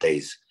think that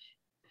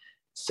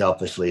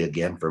selfishly,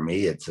 again, for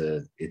me,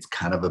 it's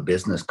kind of a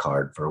business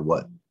card for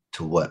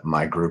what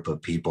my group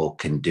of people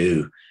can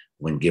do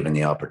when given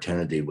the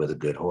opportunity with a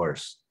good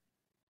horse.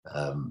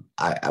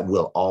 I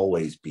will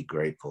always be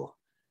grateful.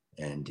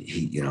 And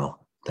he, you know,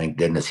 thank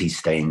goodness he's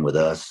staying with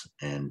us,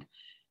 and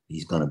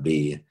he's going to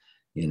be,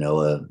 you know,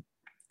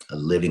 a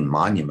living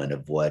monument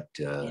of what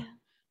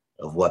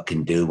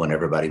can do when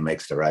everybody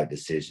makes the right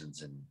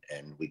decisions,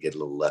 and we get a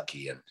little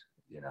lucky and,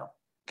 you know,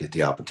 get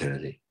the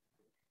opportunity.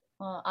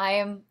 Well, I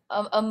am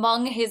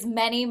among his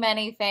many,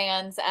 many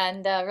fans,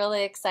 and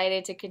really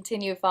excited to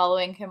continue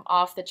following him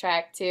off the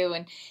track too.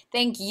 And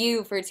thank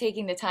you for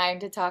taking the time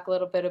to talk a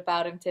little bit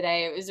about him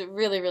today. It was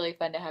really, really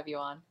fun to have you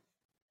on.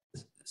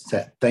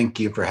 Thank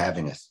you for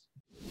having us.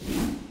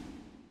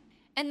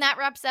 And that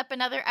wraps up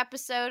another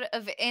episode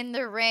of In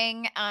the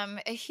Ring.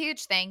 A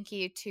huge thank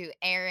you to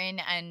Aaron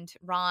and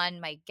Ron,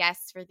 my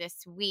guests for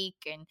this week.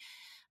 And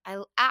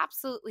I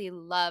absolutely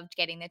loved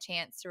getting the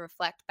chance to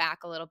reflect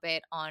back a little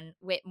bit on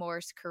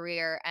Whitmore's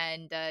career.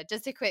 And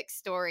just a quick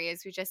story,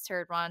 as we just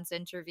heard Ron's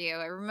interview.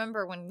 I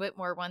remember when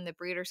Whitmore won the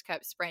Breeders'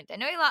 Cup Sprint. I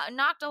know he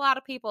knocked a lot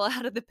of people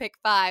out of the pick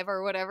 5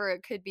 or whatever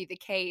it could be the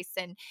case.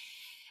 And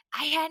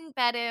I hadn't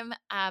bet him,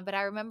 but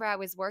I remember I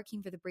was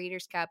working for the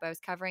Breeders' Cup. I was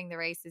covering the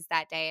races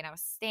that day, and I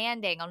was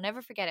standing, I'll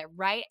never forget it,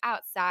 right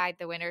outside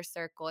the winner's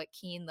circle at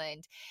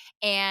Keeneland.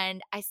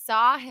 And I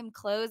saw him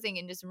closing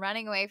and just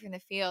running away from the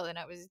field, and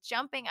I was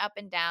jumping up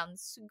and down,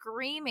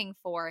 screaming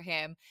for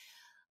him,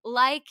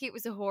 like it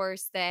was a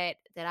horse that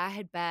I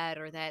had bet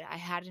or that I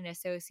had an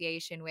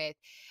association with.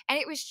 And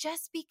it was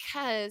just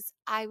because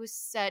I was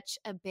such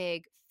a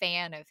big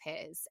fan of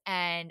his.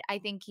 And I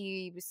think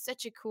he was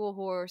such a cool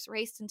horse,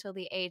 raced until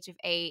the age of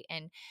 8.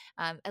 And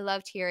I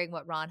loved hearing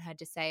what Ron had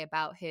to say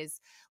about his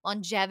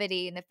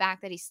longevity and the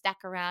fact that he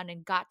stuck around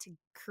and got to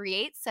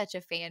create such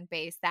a fan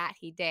base that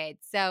he did.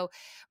 So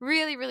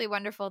really, really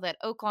wonderful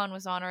that Oaklawn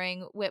was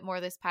honoring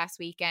Whitmore this past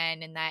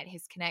weekend, and that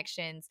his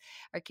connections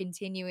are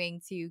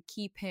continuing to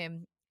keep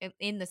him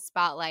in the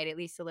spotlight at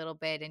least a little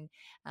bit, and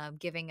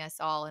giving us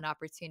all an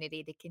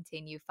opportunity to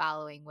continue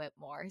following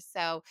Whitmore.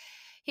 So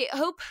I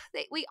hope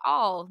that we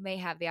all may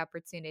have the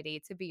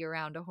opportunity to be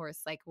around a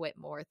horse like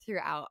Whitmore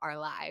throughout our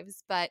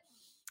lives. But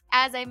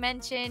as I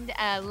mentioned,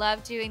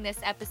 love doing this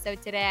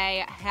episode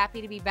today.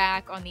 Happy to be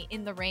back on the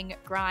In the Ring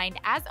grind.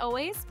 As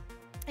always,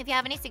 if you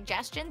have any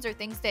suggestions or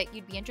things that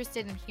you'd be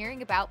interested in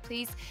hearing about,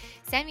 please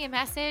send me a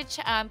message.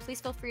 Please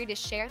feel free to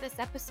share this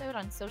episode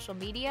on social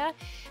media.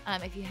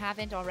 If you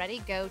haven't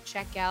already, go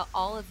check out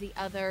all of the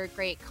other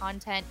great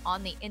content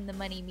on the In the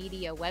Money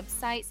Media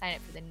website. Sign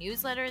up for the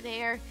newsletter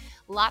there.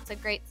 Lots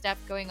of great stuff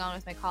going on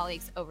with my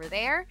colleagues over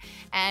there.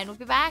 And we'll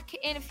be back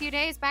in a few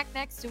days, back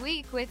next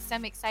week, with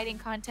some exciting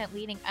content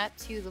leading up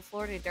to the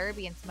Florida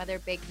Derby and some other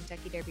big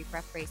Kentucky Derby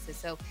prep races.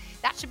 So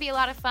that should be a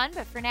lot of fun.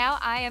 But for now,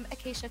 I am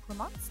Acacia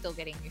Clement, still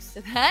getting used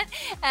to that.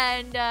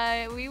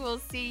 And we will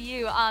see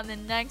you on the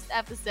next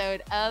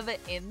episode of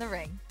In the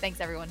Ring.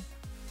 Thanks, everyone.